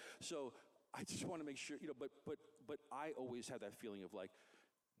the day. So I just want to make sure, But I always have that feeling of like,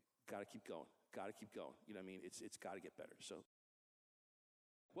 gotta keep going. You know what I mean? It's got to get better. So.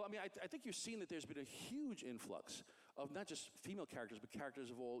 Well, I mean, I think you've seen that there's been a huge influx of not just female characters, but characters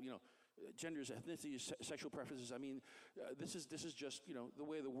of all, genders, ethnicities, sexual preferences. I mean, this is just, the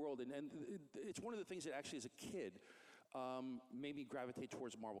way of the world. And it's one of the things that actually as a kid made me gravitate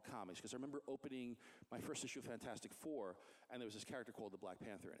towards Marvel Comics. Because I remember opening my first issue of Fantastic Four, and there was this character called the Black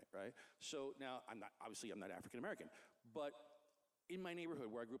Panther in it, right? So now, I'm not African American, but in my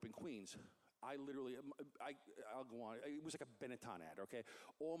neighborhood where I grew up in Queens, I'll go on. It was like a Benetton ad, okay?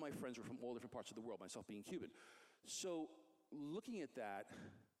 All my friends were from all different parts of the world, myself being Cuban. So looking at that,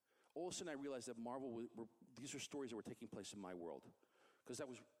 all of a sudden I realized that Marvel, these are stories that were taking place in my world. Because it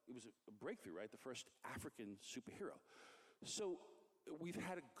was a breakthrough, right? The first African superhero. So we've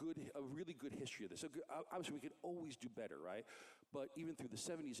had a really good history of this. So obviously we could always do better, right? But even through the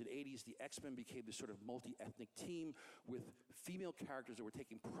 70s and 80s, the X-Men became this sort of multi-ethnic team with female characters that were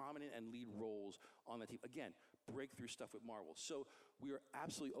taking prominent and lead roles on that team. Again, breakthrough stuff with Marvel. So we are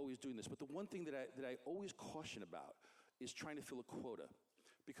absolutely always doing this. But the one thing that I always caution about is trying to fill a quota.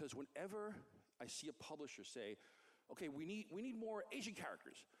 Because whenever I see a publisher say, okay, we need more Asian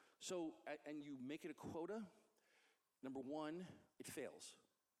characters. So, and you make it a quota, number one, it fails.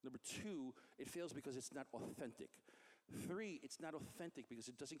 Number two, it fails because it's not authentic. 3, it's not authentic because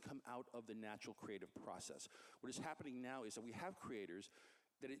it doesn't come out of the natural creative process. What is happening now is that we have creators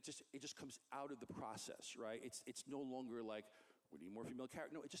that it just comes out of the process, right? It's no longer like we need more female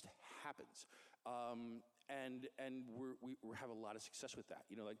characters. No, it just happens. And we have a lot of success with that.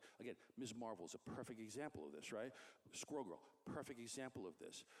 Like, again, Ms. Marvel is a perfect example of this, right? Squirrel Girl, perfect example of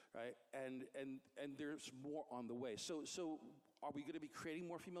this, right? And there's more on the way. So Are we going to be creating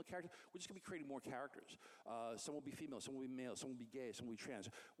more female characters? We're just going to be creating more characters. Some will be female, some will be male, some will be gay, some will be trans.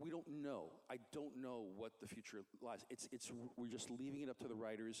 We don't know. I don't know what the future lies. We're just leaving it up to the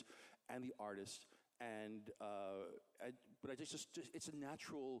writers and the artists. But it's a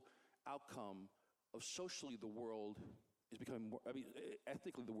natural outcome of socially the world is becoming more,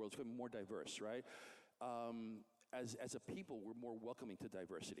 ethnically the world is becoming more diverse, right? As a people, we're more welcoming to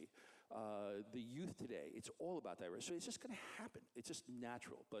diversity. The youth today, it's all about diversity. So it's just going to happen. It's just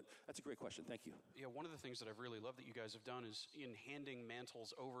natural. But that's a great question. Thank you. Yeah, one of the things that I've really loved that you guys have done is in handing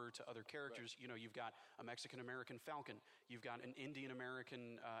mantles over to other characters. Right. You've got a Mexican-American Falcon. You've got an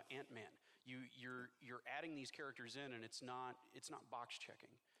Indian-American Ant-Man. You're adding these characters in, and it's not box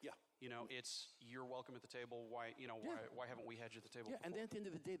checking. Yeah. It's you're welcome at the table. Why haven't we had you at the table? Yeah, before? and then at the end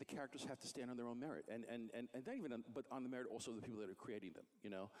of the day, the characters have to stand on their own merit, and not even but on the merit also of the people that are creating them.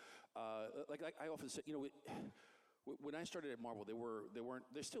 Like I often say, when I started at Marvel,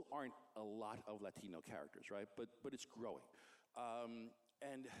 there still aren't a lot of Latino characters, right? But it's growing,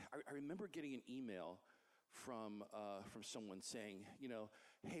 and I remember getting an email from someone saying,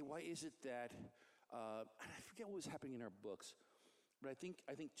 hey, why is it that I forget what was happening in our books. But I think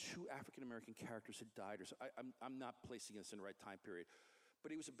 2 African American characters had died, or so. I'm not placing this in the right time period,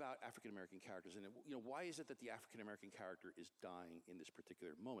 but it was about African American characters, and why is it that the African American character is dying in this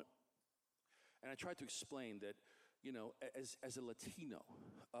particular moment? And I tried to explain that, as a Latino,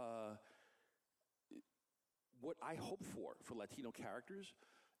 what I hope for Latino characters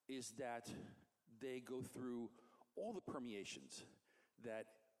is that they go through all the permeations that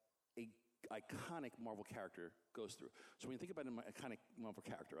a iconic Marvel character goes through. So when you think about an iconic Marvel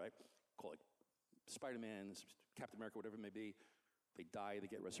character, right? Call it Spider-Man, Captain America, whatever it may be, they die, they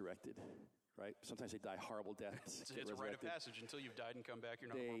get resurrected, right? Sometimes they die horrible deaths. It's a rite of passage. Until you've died and come back, you're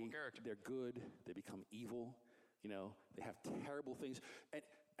not a Marvel character. They're good, they become evil, they have terrible things.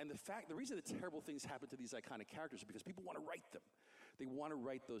 And the reason that terrible things happen to these iconic characters is because people want to write them. They want to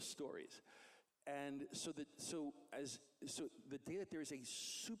write those stories. And so the day that there is a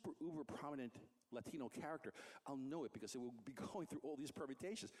super uber prominent Latino character, I'll know it because they will be going through all these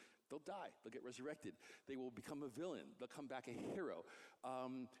permutations. They'll die. They'll get resurrected. They will become a villain. They'll come back a hero.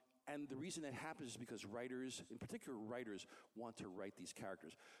 And the reason that happens is because writers, in particular writers, want to write these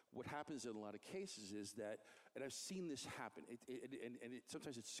characters. What happens in a lot of cases is that, and I've seen this happen,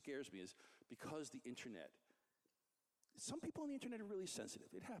 sometimes it scares me, is because the internet. Some people on the internet are really sensitive.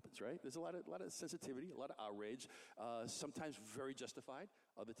 It happens, right? There's a lot of sensitivity, a lot of outrage, sometimes very justified,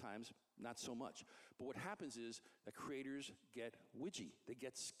 other times not so much. But what happens is that creators get witchy. They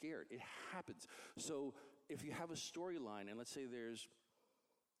get scared. It happens. So if you have a storyline, and let's say there's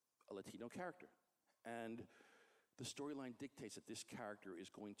a Latino character, and the storyline dictates that this character is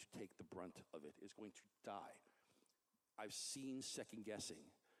going to take the brunt of it, is going to die. I've seen second guessing.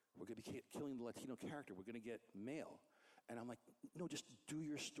 We're going to be killing the Latino character. We're going to get male. And I'm like, no, just do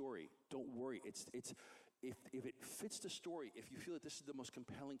your story. Don't worry. If it fits the story, if you feel that this is the most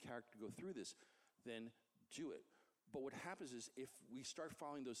compelling character to go through this, then do it. But what happens is if we start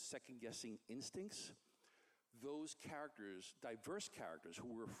following those second-guessing instincts, those characters, diverse characters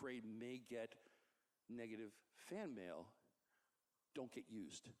who we're afraid may get negative fan mail, don't get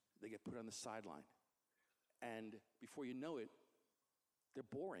used. They get put on the sideline. And before you know it, they're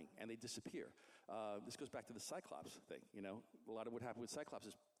boring and they disappear. This goes back to the Cyclops thing, A lot of what happened with Cyclops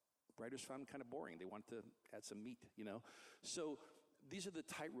is writers found him kind of boring. They wanted to add some meat, So these are the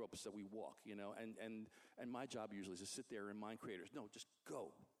tightropes that we walk, And my job usually is to sit there and remind creators, no, just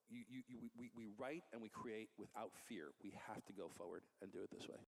go. We write and we create without fear. We have to go forward and do it this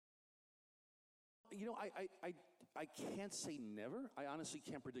way. I can't say never. I honestly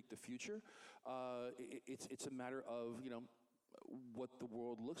can't predict the future. It's a matter of, what the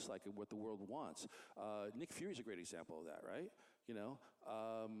world looks like and what the world wants. Nick Fury's a great example of that, right?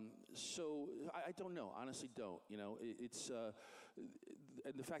 So I don't know. Honestly, don't. It's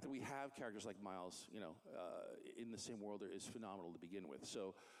and the fact that we have characters like Miles, in the same world is phenomenal to begin with.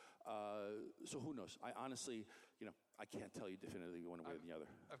 So who knows? I honestly, I can't tell you definitively one way or the other.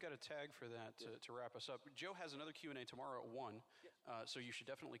 I've got a tag for that to wrap us up. Joe has another Q&A tomorrow at 1, so you should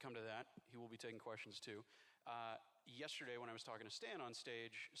definitely come to that. He will be taking questions too. Yesterday when I was talking to Stan on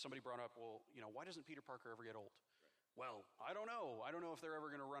stage, somebody brought up, well, why doesn't Peter Parker ever get old? Right. Well, I don't know. I don't know if they're ever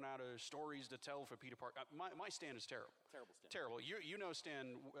going to run out of stories to tell for Peter Parker. My Stan is terrible. Terrible Stan. Terrible. You know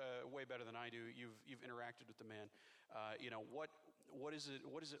Stan way better than I do. You've interacted with the man. What is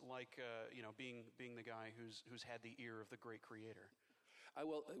it like? Being the guy who's had the ear of the great creator.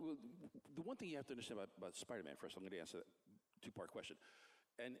 Well, the one thing you have to understand about Spider-Man first. I'm going to answer that 2-part question.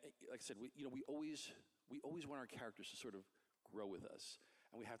 And like I said, we always want our characters to sort of grow with us.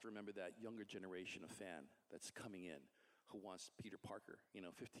 And we have to remember that younger generation of fan that's coming in who wants Peter Parker,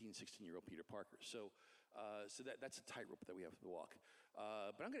 15, 16-year-old Peter Parker. So that's a tightrope that we have to walk.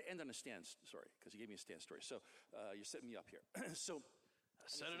 But I'm going to end on a Stan story, because you gave me a Stan story. So you're setting me up here. So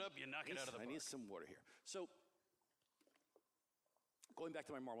set it up, you knock it out of the park. I need some water here. So going back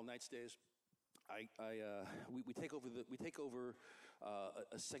to my Marvel Knights days, we take over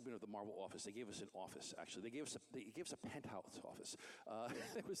a segment of the Marvel office. They gave us an office, actually. They gave us a penthouse office.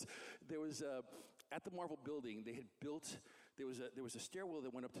 There was at the Marvel building. They had built. There was a stairwell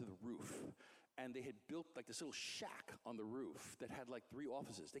that went up to the roof, and they had built like this little shack on the roof that had like 3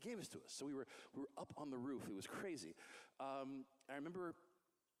 offices. They gave us to us, so we were up on the roof. It was crazy. I remember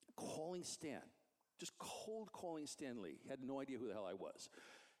calling Stan, just cold calling Stan Lee. He had no idea who the hell I was.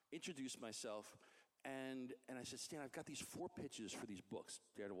 Introduced myself, and I said, Stan, I've got these 4 pitches for these books,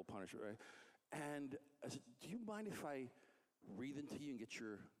 Daredevil, Punisher, right? And I said, do you mind if I read them to you and get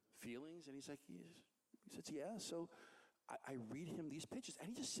your feelings? And he's like, he says, yeah. So I read him these pitches, and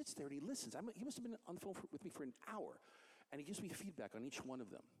he just sits there and he listens. He must have been on the phone with me for an hour, and he gives me feedback on each one of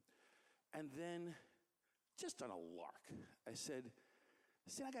them. And then, just on a lark, I said,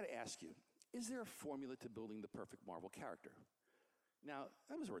 Stan, I got to ask you, is there a formula to building the perfect Marvel character? Now,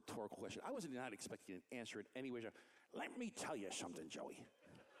 that was a rhetorical question. I was not expecting an answer in any way. Let me tell you something, Joey.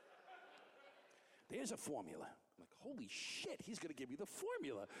 There's a formula. I'm like, holy shit, he's going to give me the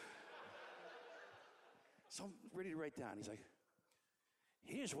formula. So I'm ready to write down. He's like,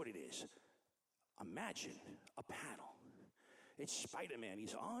 here's what it is. Imagine a panel. It's Spider-Man.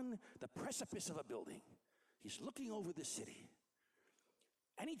 He's on the precipice of a building. He's looking over the city.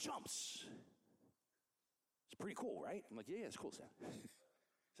 And he jumps. It's pretty cool, right? I'm like, yeah, it's cool, Sam.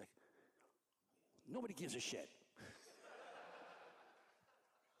 He's like, nobody gives a shit.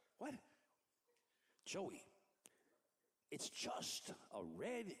 What? Joey, it's just a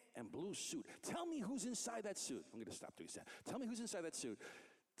red and blue suit. Tell me who's inside that suit. I'm going to stop doing that. Tell me who's inside that suit.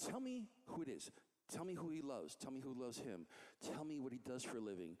 Tell me who it is. Tell me who he loves. Tell me who loves him. Tell me what he does for a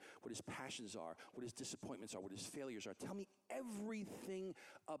living, what his passions are, what his disappointments are, what his failures are. Tell me everything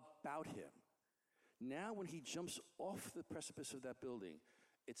about him. Now when he jumps off the precipice of that building,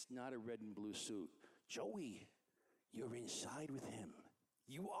 it's not a red and blue suit. Joey, you're inside with him.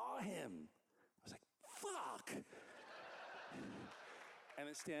 You are him. I was like, fuck. And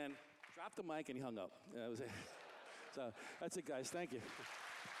then Stan dropped the mic and he hung up. That was it. So that's it, guys. Thank you.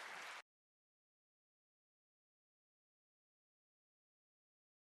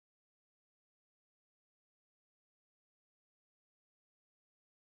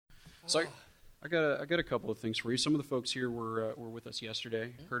 So I got a couple of things for you. Some of the folks here were with us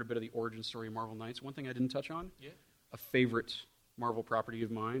yesterday, heard a bit of the origin story of Marvel Knights. One thing I didn't touch on, a favorite Marvel property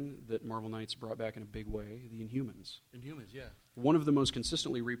of mine that Marvel Knights brought back in a big way, the Inhumans. Inhumans, yeah. One of the most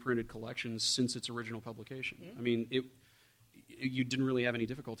consistently reprinted collections since its original publication. Mm-hmm. I mean, you didn't really have any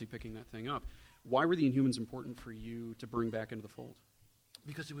difficulty picking that thing up. Why were the Inhumans important for you to bring back into the fold?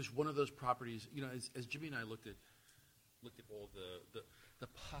 Because it was one of those properties, as Jimmy and I looked at all the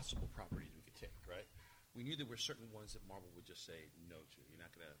possible properties we could take, right? We knew there were certain ones that Marvel would just say no to. You're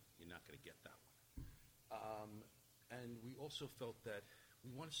not gonna get that one. And we also felt that we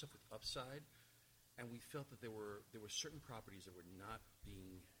wanted stuff with upside, and we felt that there were certain properties that were not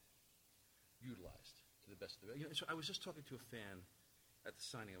being utilized to the best of their. So I was just talking to a fan at the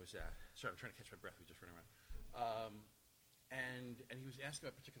signing I was at. Sorry, I'm trying to catch my breath. We just ran around. And he was asking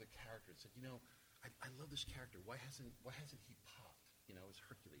about a particular character and said, I love this character. Why hasn't he popped? It's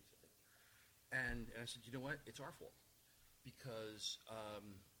Hercules, I think. And I said, you know what? It's our fault. Because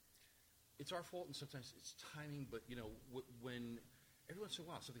it's our fault, and sometimes it's timing, but, when every once in a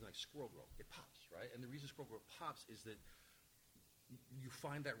while, something like Squirrel Girl, it pops, right? And the reason Squirrel Girl pops is that you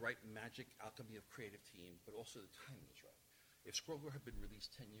find that right magic alchemy of creative team, but also the timing is right. If Squirrel Girl had been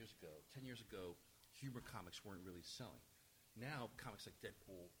released 10 years ago, humor comics weren't really selling. Now, comics like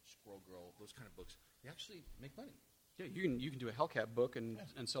Deadpool, Squirrel Girl, those kind of books, they actually make money. Yeah, you can do a Hellcat book and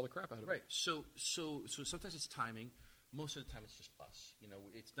sell the crap out of it. Right. So sometimes it's timing. Most of the time it's just us.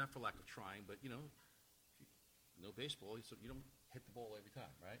 It's not for lack of trying, but no baseball, you don't hit the ball every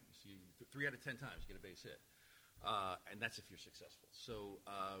time, right? So 3 out of 10 times you get a base hit, and that's if you're successful. So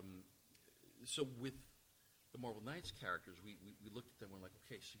with the Marvel Knights characters, we looked at them and we're like,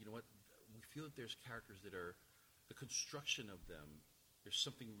 okay, so you know what? We feel that there's characters that are the construction of them. There's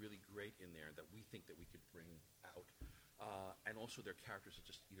something really great in there that we think that we could bring out. And also their characters that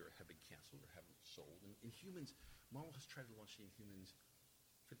just either have been canceled or haven't sold. And Inhumans, Marvel has tried to launch the Inhumans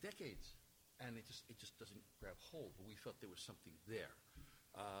for decades, and it just doesn't grab hold. But we felt there was something there.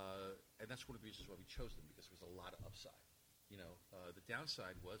 And that's one of the reasons why we chose them, because there was a lot of upside. The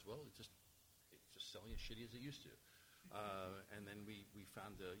downside was, well, it's just selling as shitty as it used to. And then we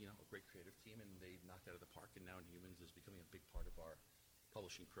found a great creative team, and they knocked it out of the park. And now Inhumans is becoming a big part of our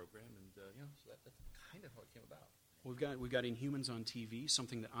publishing program, and so that's kind of how it came about. We've got Inhumans on TV,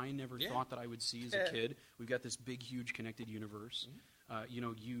 something that I never thought that I would see as a kid. We've got this big, huge connected universe.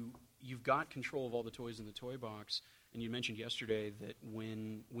 You've got control of all the toys in the toy box, and you mentioned yesterday that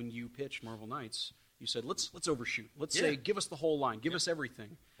when you pitched Marvel Knights, you said let's overshoot. Let's say give us the whole line, give us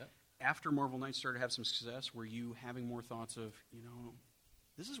everything. Yeah. After Marvel Knights started to have some success, were you having more thoughts of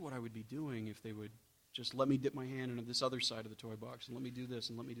this is what I would be doing if they would just let me dip my hand into this other side of the toy box and let me do this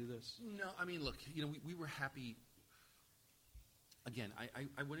and let me do this? No, I mean, look, we were happy. Again,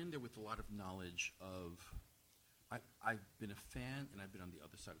 I went in there with a lot of knowledge of, I've been a fan and I've been on the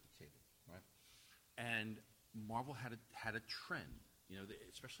other side of the table, right? And Marvel had a trend,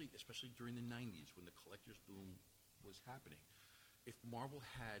 especially during the 90s when the collector's boom was happening. If Marvel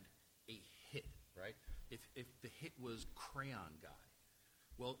had a hit, right? If the hit was Crayon Guy,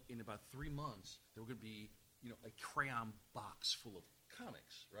 well, in about 3 months, there were going to be, a crayon box full of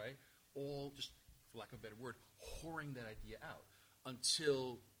comics, right? All just, for lack of a better word, whoring that idea out.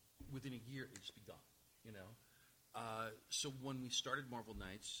 Until within a year, it'd just be gone, So when we started Marvel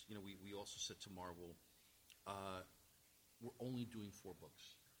Knights, we also said to Marvel, we're only doing 4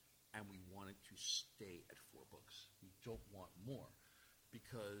 books, and we wanted to stay at 4 books. We don't want more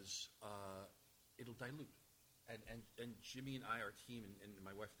because it'll dilute. And Jimmy and I, our team, and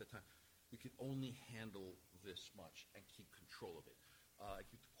my wife at the time, we could only handle this much and keep control of it,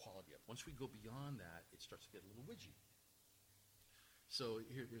 keep the quality up. Once we go beyond that, it starts to get a little widgy. So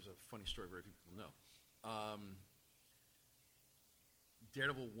here's a funny story very few people know.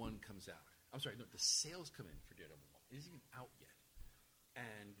 Daredevil 1 comes out. I'm sorry, no, the sales come in for Daredevil 1. It isn't even out yet.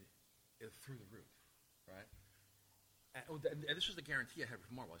 And it's through the roof, right? And this was the guarantee I had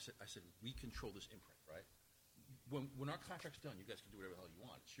with Marvel. I said, we control this imprint, right? When our contract's done, you guys can do whatever the hell you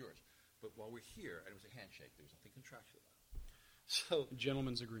want. It's yours. But while we're here, and it was a handshake, there was nothing contractual about it. So,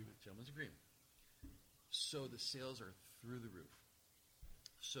 Gentleman's agreement. So the sales are through the roof.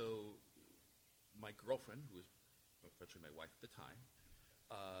 So my girlfriend, who was eventually my wife at the time,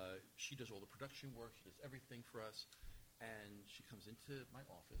 she does all the production work. She does everything for us. And she comes into my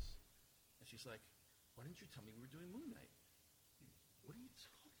office, and she's like, why didn't you tell me we were doing Moon Knight? What are you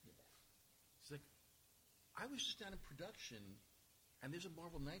talking about? She's like, I was just down in production, and there's a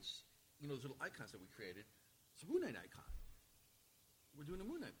Marvel Knights, those little icons that we created. It's a Moon Knight icon. We're doing a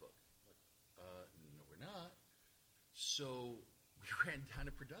Moon Knight book. I'm like, no, we're not. So we ran down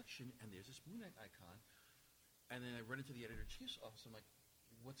to production, and there's this Moon Knight icon. And then I run into the editor-in-chief's office. I'm like,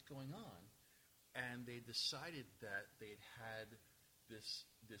 what's going on? And they decided that they had this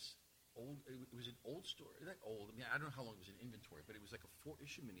old, it was an old story. Not old, I mean, I don't know how long it was in inventory, but it was like a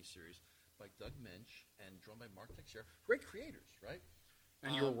 4-issue miniseries by Doug Mensch and drawn by Mark Teixeira. Great creators, right?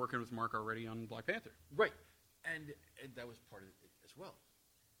 And you were working with Mark already on Black Panther. Right. And that was part of it as well.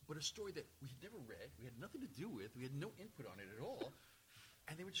 But a story that we had never read, we had nothing to do with, we had no input on it at all,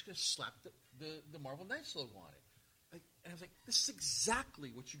 and they were just going to slap the Marvel Knights logo on it. And I was like, this is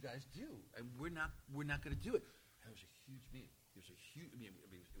exactly what you guys do, and we're not going to do it. And it was a huge meeting. It was a huge. I mean, it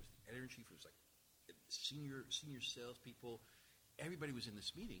was the editor-in-chief. It was like senior salespeople. Everybody was in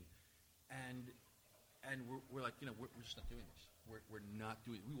this meeting, and we're like, we're just not doing this. We're not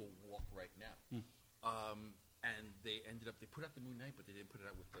doing it. We will walk right now. And they put out the Moon Knight, but they didn't put it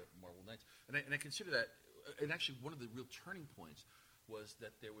out with the Marvel Knights. And I consider that, and actually one of the real turning points was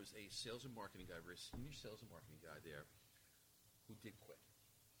that there was a sales and marketing guy, very senior sales and marketing guy there, who did quit.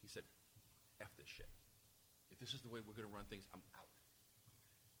 He said, F this shit. If this is the way we're going to run things, I'm out.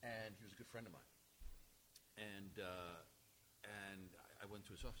 And he was a good friend of mine. And I went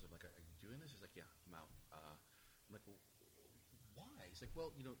to his office. I'm like, are you doing this? He's like, yeah, I'm out. I'm like, well, why? He's like,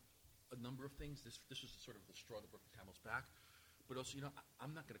 well, a number of things. This was sort of the straw that broke the camel's back. But also,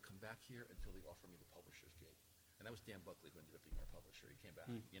 I'm not going to come back here until they offer me the publisher's gig. And that was Dan Buckley, who ended up being our publisher. He came back,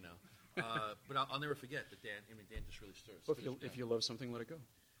 But I'll never forget that Dan just really stood. Well, if you love something, let it go.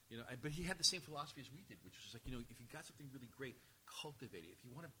 But he had the same philosophy as we did, which was like, if you got something really great, cultivate it. If you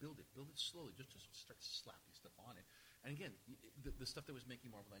want to build it slowly. Just start slapping stuff on it. And again, the stuff that was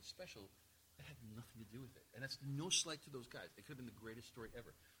making Marvel Knights special, that had nothing to do with it. And that's no slight to those guys. It could have been the greatest story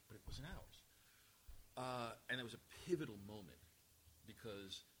ever, but it wasn't ours. And it was a pivotal moment,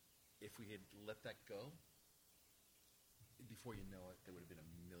 because if we had let that go, before you know it, there would have been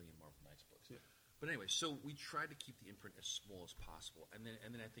a million Marvel Knights books. Yeah. But anyway, so we tried to keep the imprint as small as possible. And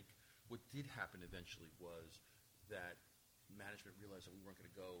then I think what did happen eventually was that management realized that we weren't going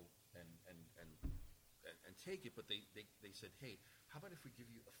to go and and take it, but they said, hey, how about if we give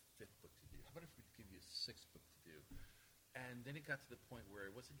you a fifth book to do? How about if we give you a sixth book to do? And then it got to the point where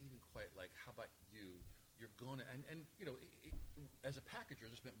it wasn't even quite like, how about you? You're going to, and you know, as a packager,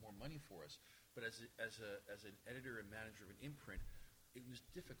 this meant more money for us. But as an editor and manager of an imprint, it was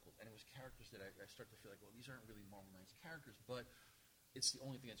difficult, and it was characters that I started to feel like, well, these aren't really Marvel Knights characters, but it's the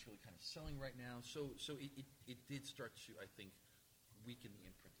only thing that's really kind of selling right now. So it did start to, I think, weaken the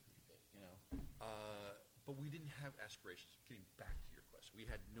imprint a little bit, you know. But we didn't have aspirations. Getting back to your question, we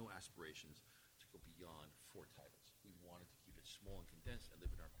had no aspirations to go beyond 4 titles. We wanted to keep it small and condensed and live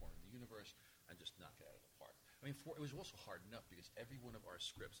in our corner of the universe and just knock it out of the park. I mean, it was also hard enough because every one of our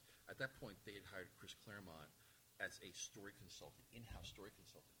scripts, at that point, they had hired Chris Claremont as a story consultant, in-house story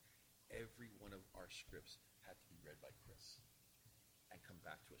consultant. Every one of our scripts had to be read by Chris and come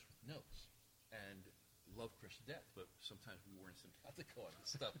back to us with notes. And love Chris to death, but sometimes we weren't simpatico on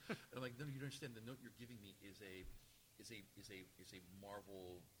this stuff. And I'm like, no, you don't understand. The note you're giving me is a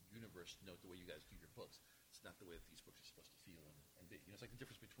Marvel Universe note, the way you guys do your books. It's not the way that these books are supposed to feel and be. You know, it's like the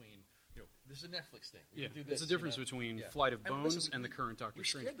difference between, you know, this is a Netflix thing. We can do this, it's the difference between Flight of Bones and the current Doctor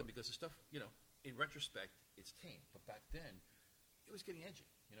Strange. We scared them because the stuff, you know, in retrospect, it's tame. But back then, it was getting edgy.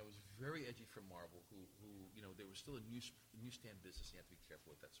 You know, it was very edgy for Marvel, who you know, there was still a newsstand business. And you have to be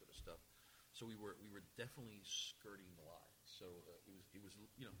careful with that sort of stuff. So we were definitely skirting the line. So it was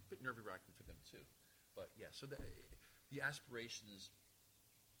you know, a bit nerve-wracking for them too. But yeah, so the aspirations,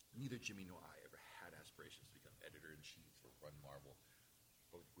 neither Jimmy nor I ever had aspirations to become editor-in-chief or run Marvel.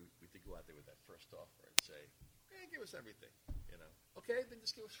 But we did go out there with that first offer and say, give us everything. You know, okay, then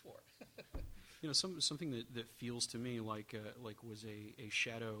just give us 4. You know, something that feels to me like was a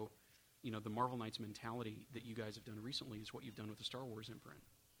shadow. You know, the Marvel Knights mentality that you guys have done recently is what you've done with the Star Wars imprint.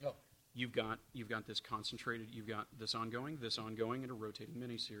 Oh. You've got this concentrated. You've got this ongoing, and a rotating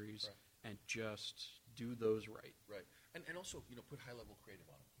miniseries, right. And just do those right. Right, and also, you know, put high-level creative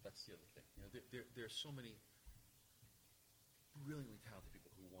on them. That's the other thing. You know, there's so many brilliantly talented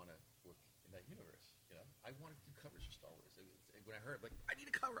people who want to work in that universe. You know, I wanted to do covers for Star Wars. And when I heard, like, I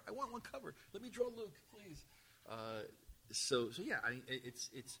need a cover. I want one cover. Let me draw Luke, please. So yeah, I mean, it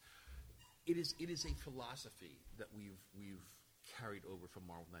is a philosophy that we've carried over from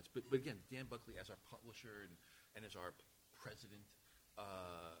Marvel Knights. But again, Dan Buckley as our publisher and as our president,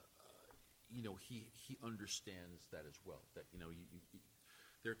 you know, he understands that as well. That, you know,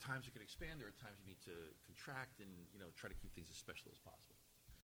 there are times you can expand, there are times you need to contract, and, you know, try to keep things as special as possible.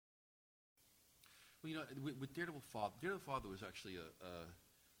 Well, you know, with Daredevil Father was actually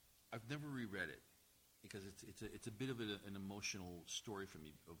I've never reread it because it's a bit of an emotional story for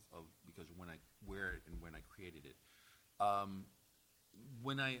me of because where and when I created it.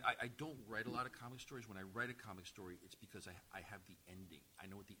 When I don't write a lot of comic stories. When I write a comic story, it's because I have the ending. I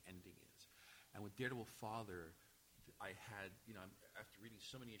know what the ending is. And with Daredevil Father, I had, you know, after reading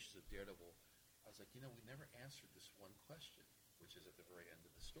so many issues of Daredevil, I was like, you know, we never answered this one question, which is at the very end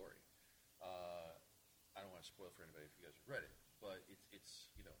of the story. I don't want to spoil for anybody if you guys have read it, but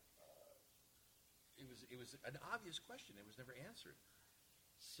it's you know, it was an obvious question. It was never answered.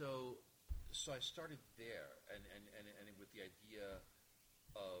 So I started there, and with the idea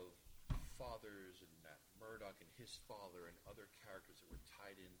of fathers and Matt Murdock and his father and other characters that were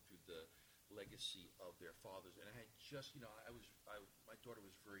tied in through the legacy of their fathers. And I had just, you know, my daughter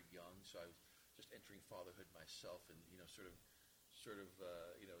was very young, so I was just entering fatherhood myself, and, you know, sort of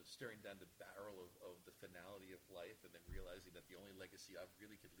you know, staring down the barrel of the finality of life, and then realizing that the only legacy I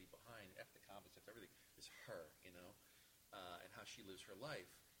really could leave behind after the comics, after everything, is her, you know, and how she lives her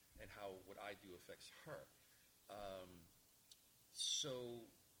life, and how what I do affects her.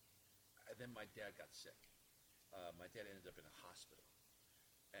 And then my dad got sick. My dad ended up in a hospital,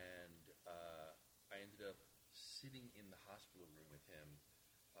 and I ended up sitting in the hospital room with him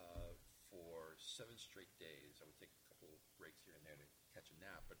for 7 straight days. I would take a couple of breaks here and there to catch a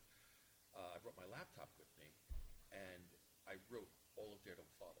nap, but I brought my laptop with me, and I wrote all of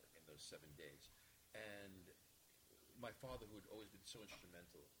Daredevil Father in those 7 days. And my father, who had always been so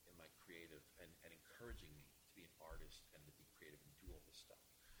instrumental in my creative and encouraging me to be an artist and to be creative and do all this stuff,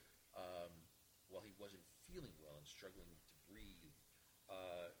 while he wasn't feeling well and struggling to breathe,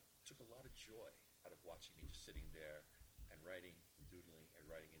 took a lot of joy out of watching me just sitting there and writing and doodling and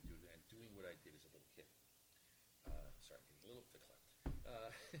writing and doodling and doing what I did as a little kid. Sorry, I'm getting a little verklempt.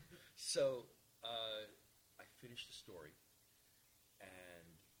 So I finished the story,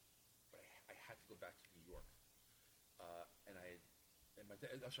 but I had to go back to New York.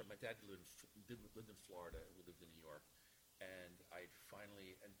 My dad lived in Florida. We lived in New York. And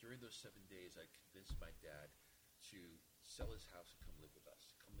and during those 7 days, I convinced my dad to sell his house and come live with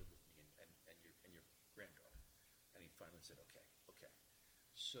us, come live with me, and granddaughter. And he finally said, okay.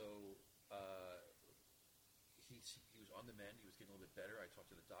 So he was on the mend. He was getting a little bit better. I talked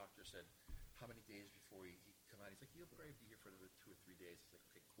to the doctor, said, how many days before he come out? He's like, you'll probably be here for another 2 or 3 days. He's like,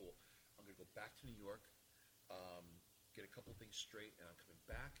 okay, cool. I'm going to go back to New York, get a couple of things straight, and I'm coming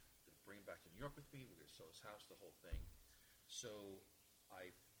back. I'm going to bring him back to New York with me. We're going to sell his house, the whole thing. So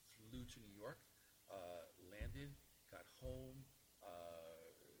I flew to New York, landed, got home,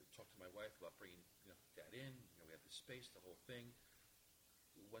 talked to my wife about bringing Dad in. We had the space, the whole thing.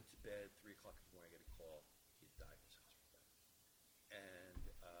 Went to bed, 3 o'clock in the morning, I get a call. He had died in his hospital bed. And,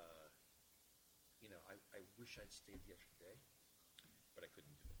 I wish I'd stayed the extra day, but I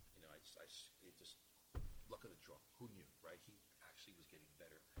couldn't do it. It just, luck of the draw. Who knew, right? He actually was getting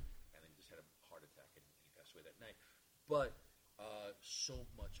better, and then just had a heart attack, and he passed away that night. But so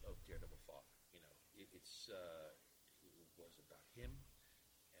much of Daredevil Father, it was about him,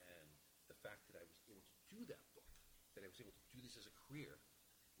 and the fact that I was able to do that book, that I was able to do this as a career,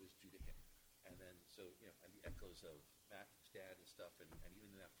 was due to him. And then, so, and the echoes of Matt's dad and stuff, and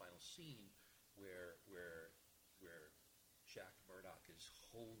even in that final scene where Jack Murdoch is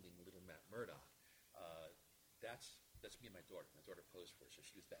holding little Matt Murdoch, that's me and my daughter. My daughter posed for her, so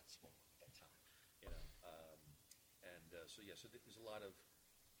she was that small at that time, So there's a lot of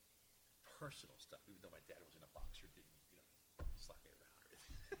personal stuff, even though my dad wasn't a boxer, didn't, slap me around or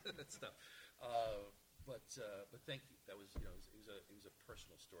that stuff. But thank you. That was, it was a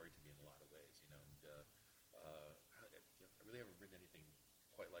personal story to me in a lot of ways, I really haven't written anything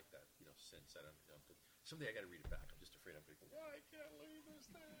quite like that, since. I don't know. But someday I got to read it back. I'm just afraid I'm going to go, I can't leave this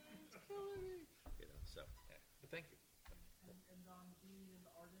thing. It's killing me. So, yeah. But thank you. And being an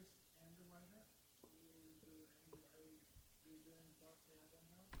artist and a writer, are you doing thoughts that I don't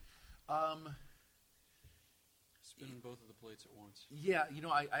know? Spinning both of the plates at once. Yeah,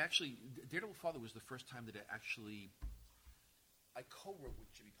 I actually, Daredevil Father was the first time that I co-wrote with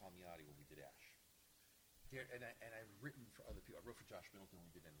Jimmy Palmiotti when we did Ash. And I've written for other people. I wrote for Josh Middleton when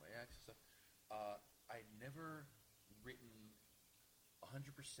we did NYX and stuff. I'd never written 100%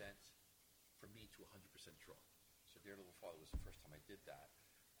 for me to 100% draw. So Daredevil Father was the first time I did that.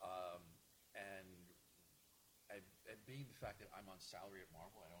 And being the fact that I'm on salary at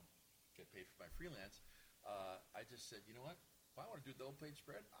Marvel, I don't get paid for my freelance, I just said, you know what? If I want to do the double-page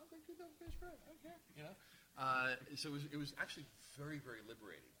spread, I'm going to do the double-page spread. I don't care, So it was actually very, very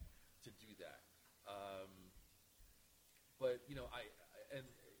liberating to do that. But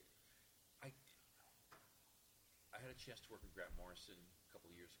I had a chance to work with Grant Morrison a couple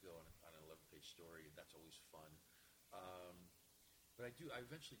of years ago on an 11-page story, and that's always fun. But I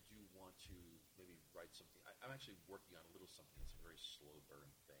eventually do want to maybe write something. I'm actually working on a little something that's a very slow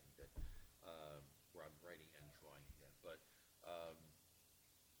burn thing that where I'm writing and drawing again. But I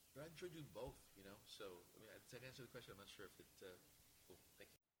enjoy doing both, So to answer the question, I'm not sure if it. Well,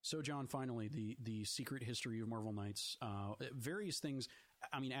 thank you. So, John, finally, the secret history of Marvel Knights, various things.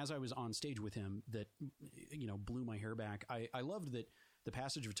 I mean, as I was on stage with him, that blew my hair back. I loved that the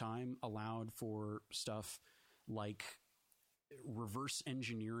passage of time allowed for stuff like reverse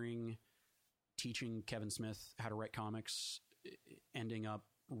engineering, teaching Kevin Smith how to write comics, ending up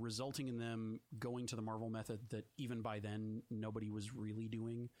resulting in them going to the Marvel method that even by then nobody was really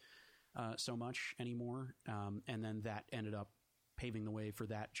doing so much anymore, and then that ended up paving the way for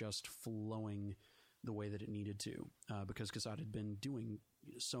that just flowing the way that it needed to, because Quesada had been doing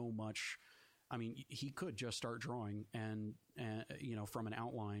so much. I mean, he could just start drawing and from an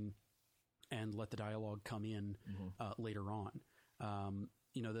outline and let the dialogue come in later on.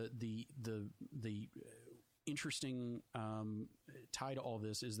 The interesting tie to all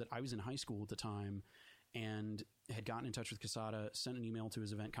this is that I was in high school at the time and had gotten in touch with Quesada, sent an email to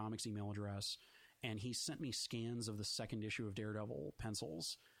his Event Comics email address, and he sent me scans of the second issue of Daredevil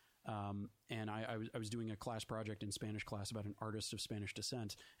pencils. And I was doing a class project in Spanish class about an artist of Spanish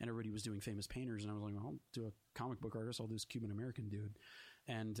descent, and everybody was doing famous painters, and I was like, well, I'll do a comic book artist. I'll do this Cuban-American dude.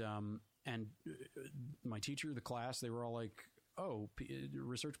 And my teacher, the class, they were all like, oh,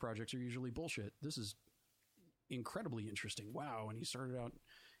 research projects are usually bullshit. This is incredibly interesting. Wow. And he started out,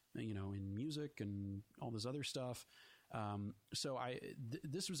 in music and all this other stuff. So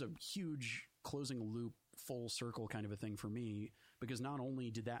this was a huge closing loop, full circle kind of a thing for me, because not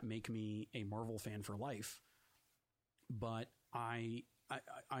only did that make me a Marvel fan for life, but I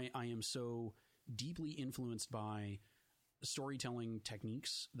am so deeply influenced by storytelling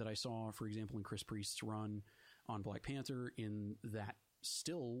techniques that I saw, for example, in Chris Priest's run on Black Panther, in that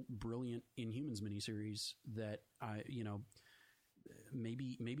still brilliant Inhumans miniseries that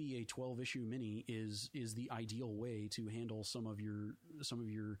maybe a 12-issue mini is the ideal way to handle some of your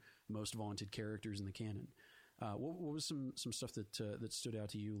most vaunted characters in the canon. What was some stuff that stood out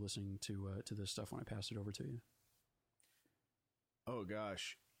to you listening to this stuff when I passed it over to you? Oh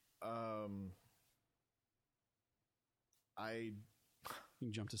gosh, You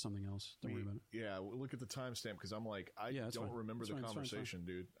can jump to something else. Don't worry about it. Yeah, look at the timestamp because I'm like, I don't fine. remember It's the fine, conversation,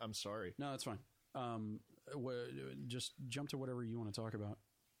 dude. I'm sorry. No, that's fine. Just jump to whatever you want to talk about.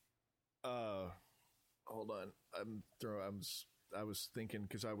 Hold on. I was thinking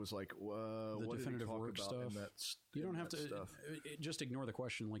because I was like, The what definitive did he talk work about stuff. in that You don't in have that to stuff? just ignore the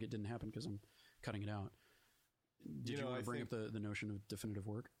question like it didn't happen because I'm cutting it out. Did you want to bring up the notion of definitive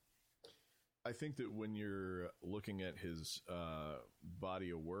work? I think that when you're looking at his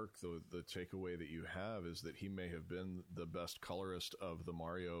body of work, the takeaway that you have is that he may have been the best colorist of the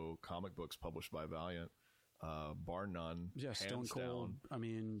Mario comic books published by Valiant, bar none. Yeah, Stone Cold. Down. I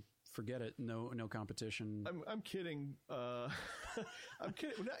mean, forget it. No competition. I'm kidding. I'm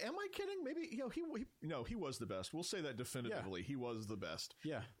kidding. Am I kidding? Maybe he was the best. We'll say that definitively. Yeah. He was the best.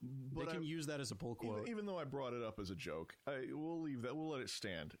 Yeah, but they can use that as a pull quote. Even though I brought it up as a joke, we'll leave that. We'll let it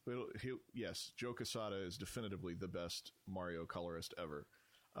stand. Yes, Joe Quesada is definitively the best Mario colorist ever.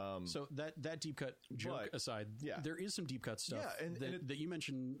 So that deep cut joke aside, there is some deep cut stuff that you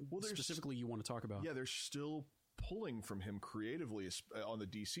mentioned specifically you want to talk about. Yeah, they're still pulling from him creatively on the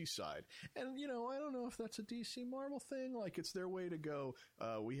DC side. And, I don't know if that's a DC Marvel thing. Like, it's their way to go.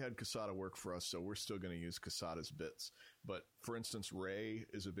 We had Quesada work for us, so we're still going to use Quesada's bits. But, for instance, Ray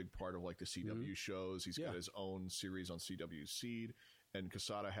is a big part of, like, the CW shows. He's got his own series on CW Seed. And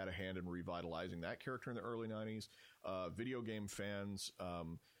Quesada had a hand in revitalizing that character in the early 90s. Video game fans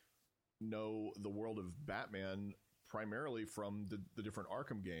know the world of Batman primarily from the different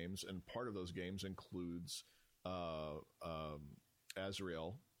Arkham games, and part of those games includes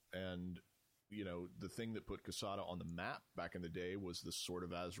Azrael. And the thing that put Quesada on the map back in the day was the Sword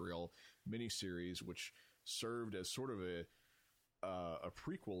of Azrael miniseries, which served as sort of a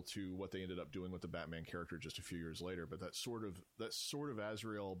prequel to what they ended up doing with the Batman character just a few years later. But that Sword of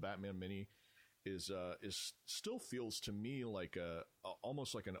Azrael Batman mini is still feels to me like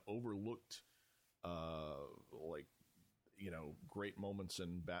almost like an overlooked great moments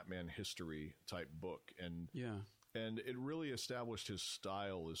in Batman history type book. And it really established his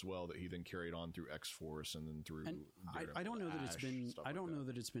style as well, that he then carried on through X-Force and then through. And I don't know that it's been. I don't know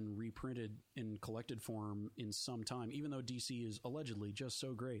that it's been reprinted in collected form in some time. Even though DC is allegedly just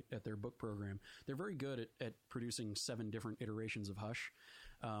so great at their book program, they're very good at producing 7 different iterations of Hush.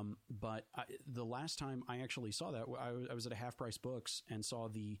 But the last time I actually saw that, I was at a Half Price Books and saw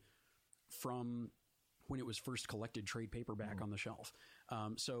from when it was first collected trade paperback on the shelf.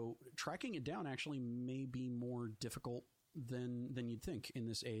 So tracking it down actually may be more difficult than you'd think in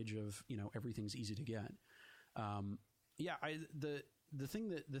this age of, everything's easy to get. The thing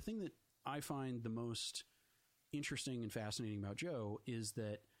that I find the most interesting and fascinating about Joe is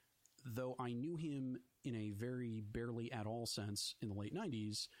that though I knew him in a very barely at all sense in the late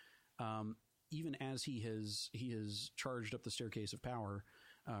 90s, even as he has charged up the staircase of power,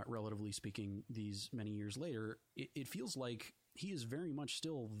 relatively speaking, these many years later, it feels like he is very much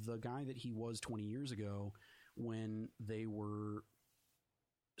still the guy that he was 20 years ago when they were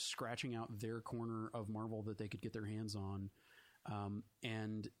scratching out their corner of Marvel that they could get their hands on.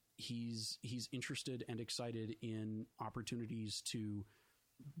 And he's interested and excited in opportunities to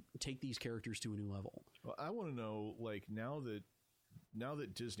take these characters to a new level. Well, I want to know, like, now that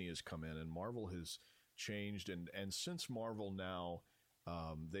Disney has come in and Marvel has changed, and since Marvel now,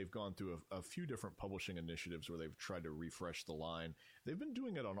 they've gone through a few different publishing initiatives where they've tried to refresh the line. They've been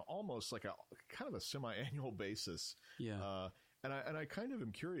doing it on almost like a kind of a semi-annual basis. Yeah. And I kind of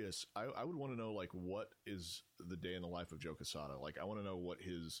am curious. I would want to know, like, what is the day in the life of Joe Quesada? Like, I want to know what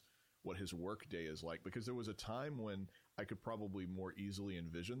his work day is like, because there was a time when I could probably more easily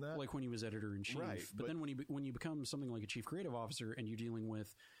envision that. Like when he was editor-in-chief. Right, but then when you become something like a chief creative officer and you're dealing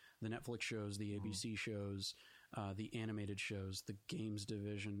with the Netflix shows, the ABC shows, the animated shows, the games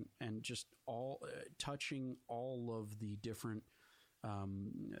division, and just all touching all of the different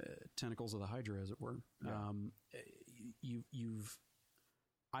tentacles of the Hydra, as it were. Yeah.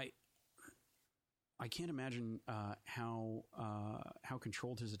 I can't imagine how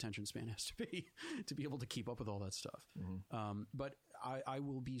controlled his attention span has to be able to keep up with all that stuff. Mm-hmm. But I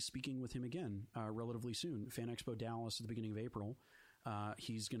will be speaking with him again relatively soon. Fan Expo Dallas at the beginning of April.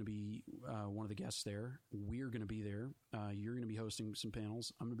 He's going to be one of the guests there. We're going to be there. You're going to be hosting some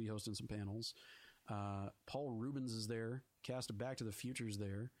panels. I'm going to be hosting some panels. Paul Rubens is there. Cast of Back to the Future is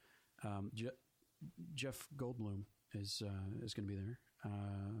there. Jeff Goldblum is going to be there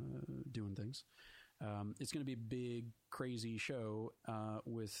doing things. It's going to be a big, crazy show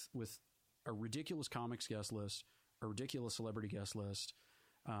with a ridiculous comics guest list, a ridiculous celebrity guest list,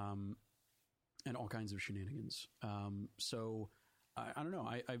 and all kinds of shenanigans. So I don't know.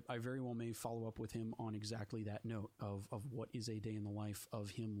 I very well may follow up with him on exactly that note of what is a day in the life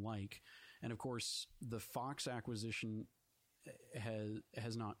of him like. And of course, the Fox acquisition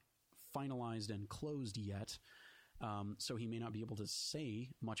has not finalized and closed yet. So he may not be able to say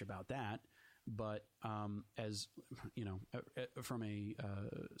much about that. But as you know, from a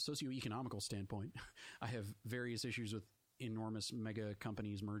socioeconomical standpoint, I have various issues with enormous mega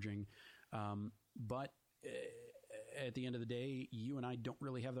companies merging. But at the end of the day, you and I don't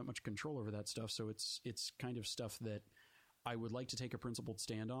really have that much control over that stuff. So it's kind of stuff that I would like to take a principled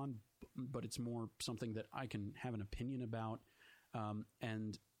stand on, but it's more something that I can have an opinion about.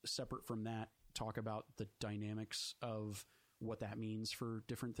 And separate from that, talk about the dynamics of what that means for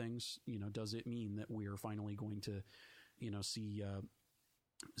different things. You know, does it mean that we are finally going to, you know, see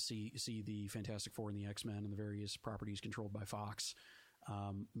the Fantastic Four and the X-Men and the various properties controlled by Fox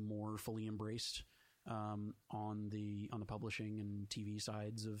more fully embraced on the publishing and TV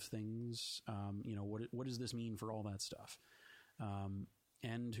sides of things? You know, what does this mean for all that stuff?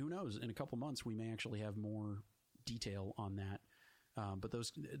 And who knows? In a couple months, we may actually have more detail on that. But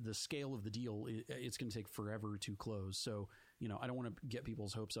the scale of the deal, it's going to take forever to close. So, you know, I don't want to get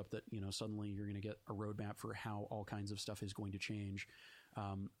people's hopes up that, you know, suddenly you're going to get a roadmap for how all kinds of stuff is going to change.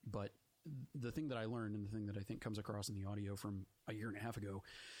 But the thing that I learned, and the thing that I think comes across in the audio from a year and a half ago,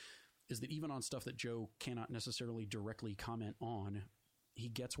 is that even on stuff that Joe cannot necessarily directly comment on, he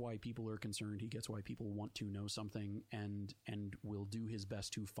gets why people are concerned. He gets why people want to know something, and will do his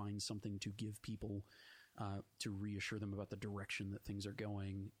best to find something to give people, to reassure them about the direction that things are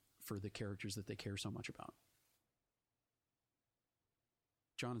going for the characters that they care so much about.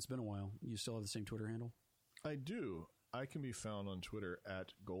 John, it's been a while. You still have the same Twitter handle? I do. I can be found on Twitter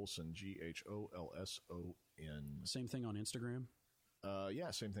at Golson, Gholson. Same thing on Instagram?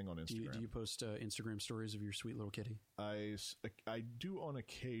 Yeah, same thing on Instagram. Do you post Instagram stories of your sweet little kitty? I do on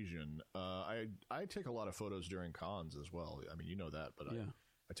occasion. I take a lot of photos during cons as well. I mean, you know that, but yeah.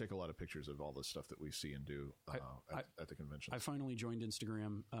 I take a lot of pictures of all the stuff that we see and do at the convention. I finally joined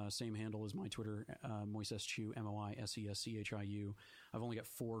Instagram. Same handle as my Twitter, Moiseschiu, Moisseschiu. I've only got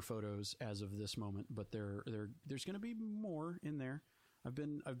 4 photos as of this moment, but there's going to be more in there. I've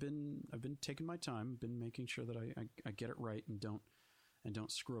been taking my time, been making sure that I get it right and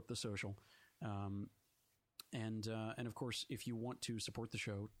don't screw up the social. And of course, if you want to support the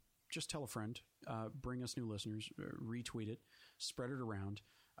show, just tell a friend, bring us new listeners, retweet it, spread it around.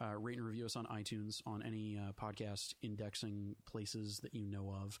 Rate and review us on iTunes, on any podcast indexing places that you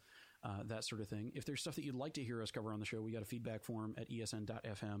know of, that sort of thing. If there's stuff that you'd like to hear us cover on the show, we got a feedback form at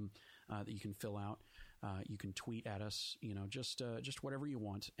esn.fm that you can fill out. You can tweet at us, you know, just whatever you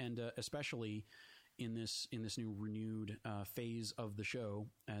want. And especially in this new renewed phase of the show,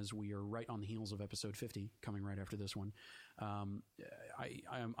 as we are right on the heels of episode 50 coming right after this one, I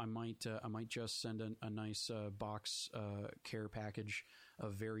might just send a nice box care package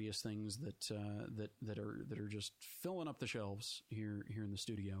of various things that are just filling up the shelves here in the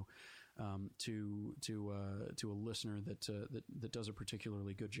studio, to a listener that does a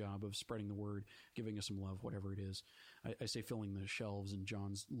particularly good job of spreading the word, giving us some love, whatever it is. I say filling the shelves, and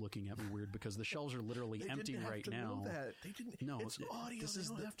John's looking at me weird because the shelves are literally empty right now. They didn't. No, it's audio. They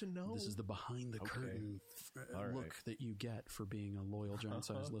don't have to know. This is the behind the curtain look that you get for being a loyal John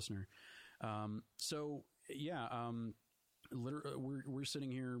Size listener. So yeah. We're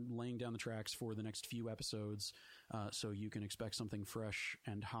sitting here laying down the tracks for the next few episodes, so you can expect something fresh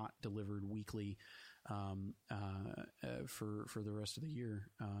and hot delivered weekly for the rest of the year.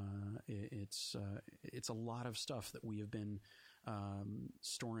 It's a lot of stuff that we have been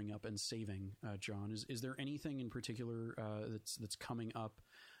storing up and saving. John, is there anything in particular that's coming up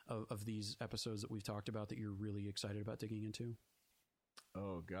of these episodes that we've talked about that you're really excited about digging into?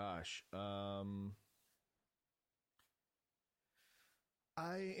 Oh gosh.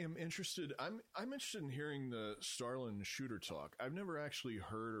 I am interested. I'm interested in hearing the Starlin shooter talk. I've never actually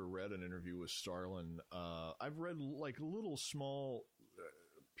heard or read an interview with Starlin. I've read like little small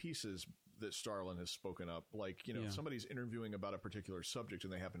pieces that Starlin has spoken up. Like, you know, somebody's interviewing about a particular subject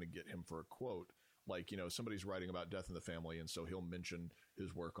and they happen to get him for a quote. Like, you know, somebody's writing about Death in the Family, and so he'll mention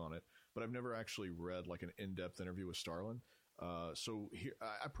his work on it. But I've never actually read like an in-depth interview with Starlin. So here,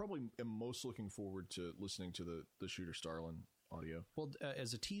 I probably am most looking forward to listening to the shooter Starlin audio. Well,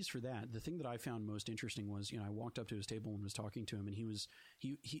 as a tease for that, the thing that I found most interesting was, I walked up to his table and was talking to him, and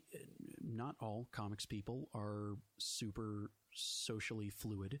he not all comics people are super socially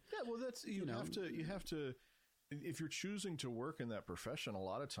fluid. Yeah, well, that's you have to. If you're choosing to work in that profession, a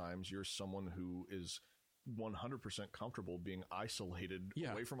lot of times you're someone who is 100% comfortable being isolated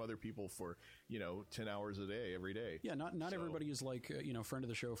away from other people for 10 hours a day every day. Yeah, not everybody is like friend of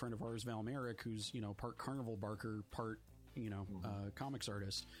the show, friend of ours, Val Merrick, who's part carnival barker, part comics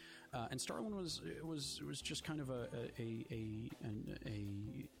artist. And Starlin was just kind of a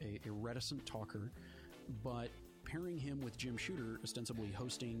reticent talker, but pairing him with Jim Shooter, ostensibly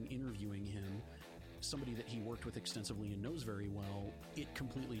hosting, interviewing him, somebody that he worked with extensively and knows very well, it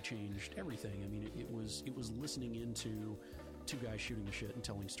completely changed everything. I mean, it was listening into two guys shooting the shit and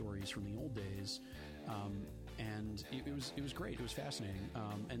telling stories from the old days, and it was great. It was fascinating,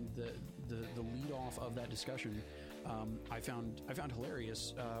 and the lead off of that discussion, I found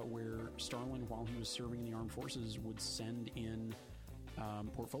hilarious, where Starlin, while he was serving in the armed forces, would send in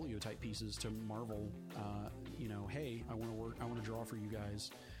portfolio type pieces to Marvel. Hey, I want to draw for you guys.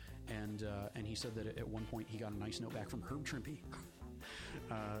 And he said that at one point he got a nice note back from Herb Trimpe,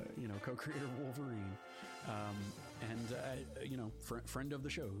 co-creator of Wolverine, friend of the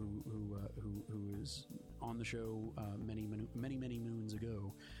show who is on the show many moons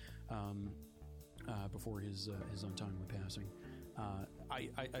ago, before his untimely passing.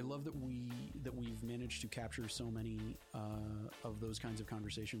 I love that we've managed to capture so many of those kinds of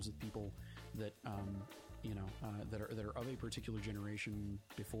conversations with people that that are of a particular generation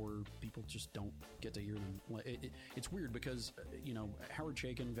before people just don't get to hear them. It's weird because Howard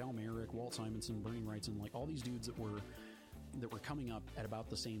Chaykin, Val Merrick, Walt Simonson, Bernie Wrightson, like all these dudes that were coming up at about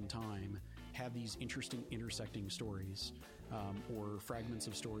the same time have these interesting intersecting stories, or fragments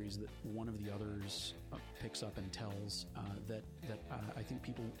of stories that one of the others picks up and tells, that I think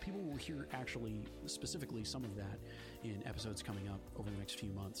people will hear actually specifically some of that in episodes coming up over the next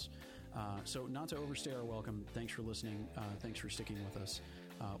few months. So not to overstay our welcome, thanks for listening. Thanks for sticking with us.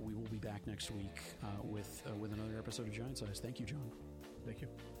 We will be back next week with another episode of Giant Size. Thank you, John. Thank you.